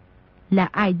chết. Là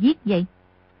ai giết vậy?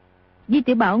 Vi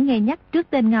Tiểu Bảo nghe nhắc trước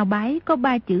tên Ngao Bái có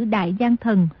 3 chữ đại gian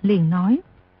thần, liền nói: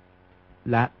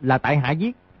 Là tại hạ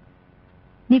giết.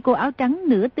 Ni cô áo trắng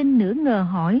nửa tin nửa ngờ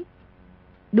hỏi: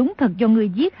 đúng thật do người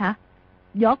giết hả?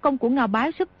 Võ công của Ngao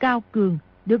Bái rất cao cường,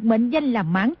 được mệnh danh là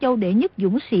Mãn Châu đệ nhất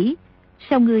dũng sĩ,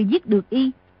 sao người giết được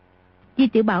y? Vi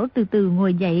Tiểu Bảo từ từ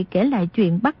ngồi dậy kể lại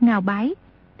chuyện bắt Ngao Bái.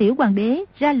 Tiểu hoàng đế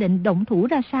ra lệnh động thủ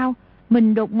ra sao,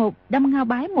 mình đột ngột đâm Ngao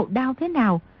Bái một đao thế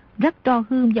nào, rắc tro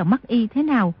hương vào mắt y thế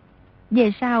nào,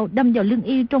 về sau đâm vào lưng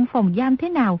y trong phòng giam thế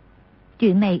nào.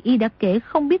 Chuyện này y đã kể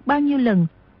không biết bao nhiêu lần,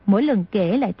 mỗi lần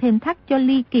kể lại thêm thắt cho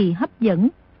ly kỳ hấp dẫn.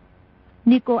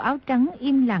 Ni cô áo trắng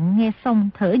im lặng nghe xong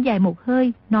thở dài một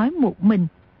hơi, nói một mình: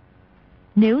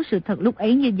 nếu sự thật lúc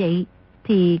ấy như vậy,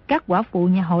 thì các quả phụ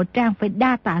nhà họ Trang phải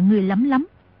đa tạ người lắm lắm.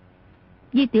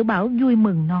 Vi Tiểu Bảo vui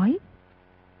mừng nói: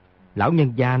 lão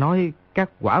nhân gia nói các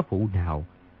quả phụ nào,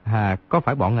 có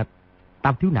phải bọn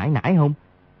Tam thiếu nãi nãi không?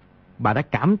 Bà đã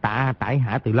cảm tạ tại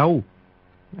hạ từ lâu,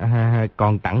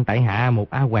 còn tặng tại hạ một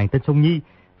A Hoàng tên Sông Nhi.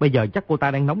 Bây giờ chắc cô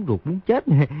ta đang nóng ruột muốn chết.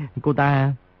 Cô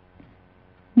ta...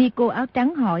 Ni cô áo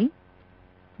trắng hỏi: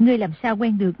 ngươi làm sao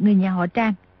quen được người nhà họ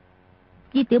Trang?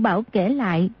 Vi Tiểu Bảo kể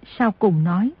lại, sau cùng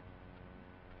nói: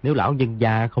 nếu lão nhân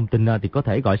gia không tin thì có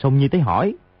thể gọi Sông Nhi tới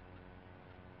hỏi.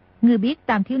 Ngươi biết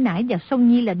Tam thiếu nãi và Sông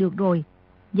Nhi là được rồi,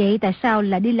 vậy tại sao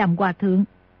lại đi làm hòa thượng?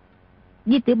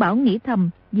 Vi Tiểu Bảo nghĩ thầm,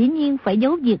 dĩ nhiên phải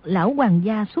giấu việc lão hoàng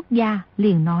gia xuất gia,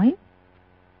 liền nói: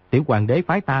 tiểu hoàng đế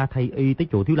phái ta thay y tới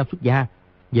chùa Thiếu Lâm xuất gia,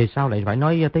 về sau lại phải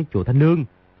nói tới chùa Thanh Nương.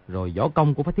 Rồi võ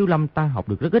công của phái Thiếu Lâm ta học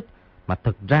được rất ít, mà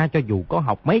thật ra cho dù có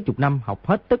học mấy chục năm, học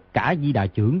hết tất cả Di Đà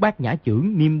chưởng, Bát Nhã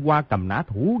chưởng, Niêm Hoa Cầm Nã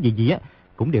Thủ gì á,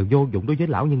 cũng đều vô dụng đối với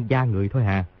lão nhân gia người thôi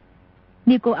hà.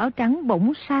 Ni cô áo trắng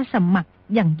bỗng sa sầm mặt,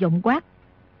 dằn giọng quát.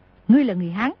 Ngươi là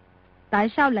người Hán, tại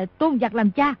sao lại tôn giặc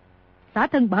làm cha, xả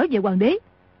thân bảo vệ hoàng đế?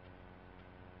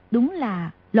 Đúng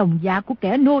là lòng dạ của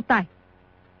kẻ nô tài.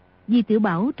 Vi Tiểu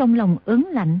Bảo trong lòng ớn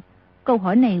lạnh, câu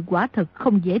hỏi này quả thật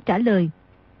không dễ trả lời.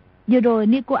 Vừa rồi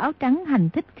Ni cô áo trắng hành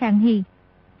thích Khang Hy,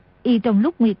 y trong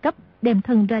lúc nguy cấp đem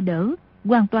thân ra đỡ,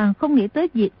 hoàn toàn không nghĩ tới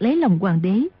việc lấy lòng hoàng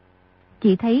đế.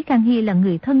 Chỉ thấy Khang Hy là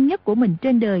người thân nhất của mình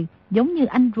trên đời, giống như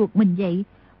anh ruột mình vậy,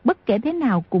 bất kể thế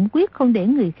nào cũng quyết không để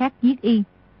người khác giết y.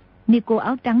 Ni cô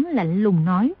áo trắng lạnh lùng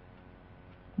nói.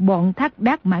 Bọn Thác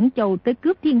Đác Mãn Châu tới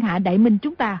cướp thiên hạ đại minh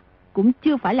chúng ta cũng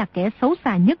chưa phải là kẻ xấu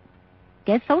xa nhất.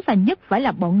 Kẻ xấu xa nhất phải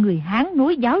là bọn người Hán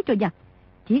nối giáo cho giặc,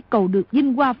 chỉ cầu được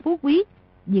vinh hoa phú quý,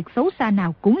 việc xấu xa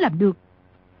nào cũng làm được.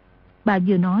 Bà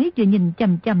vừa nói vừa nhìn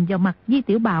chằm chằm vào mặt Vi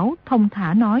Tiểu Bảo, thông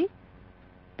thả nói.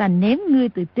 Ta ném ngươi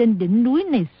từ trên đỉnh núi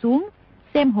này xuống,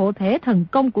 xem hộ thể thần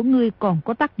công của ngươi còn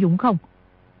có tác dụng không.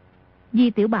 Vi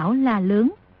Tiểu Bảo la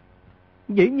lớn.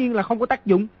 Dĩ nhiên là không có tác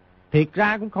dụng. Thiệt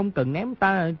ra cũng không cần ném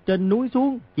ta trên núi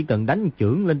xuống, chỉ cần đánh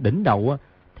chưởng lên đỉnh đầu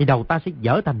thì đầu ta sẽ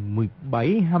vỡ thành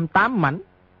 17-28 mảnh.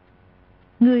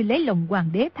 Ngươi lấy lòng hoàng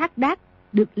đế Thác Đác,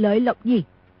 được lợi lộc gì?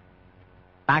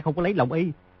 Ta không có lấy lòng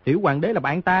y, tiểu hoàng đế là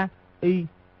bạn ta.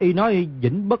 Y nói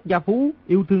vĩnh bất gia phú,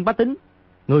 yêu thương bá tính.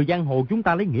 Người giang hồ chúng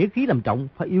ta lấy nghĩa khí làm trọng,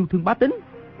 phải yêu thương bá tính.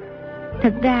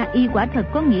 Thật ra y quả thật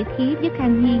có nghĩa khí với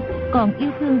Khang Hy, còn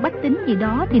yêu thương bách tính gì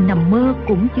đó thì nằm mơ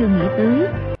cũng chưa nghĩ tới.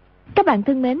 Các bạn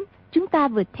thân mến, chúng ta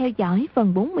vừa theo dõi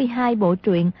phần 42 bộ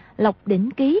truyện Lộc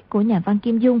Đỉnh Ký của nhà văn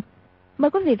Kim Dung.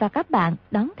 Mời quý vị và các bạn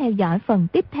đón theo dõi phần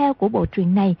tiếp theo của bộ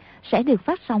truyện này sẽ được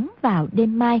phát sóng vào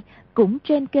đêm mai, cũng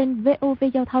trên kênh VOV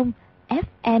Giao thông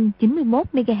FM 91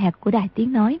 MHz của Đài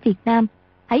Tiếng Nói Việt Nam.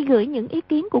 Hãy gửi những ý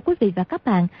kiến của quý vị và các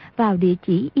bạn vào địa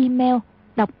chỉ email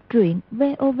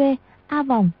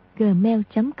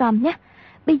đoctruyện.vov@gmail.com nhé.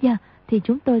 Bây giờ thì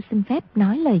chúng tôi xin phép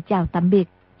nói lời chào tạm biệt.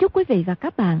 Chúc quý vị và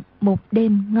các bạn một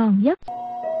đêm ngon giấc.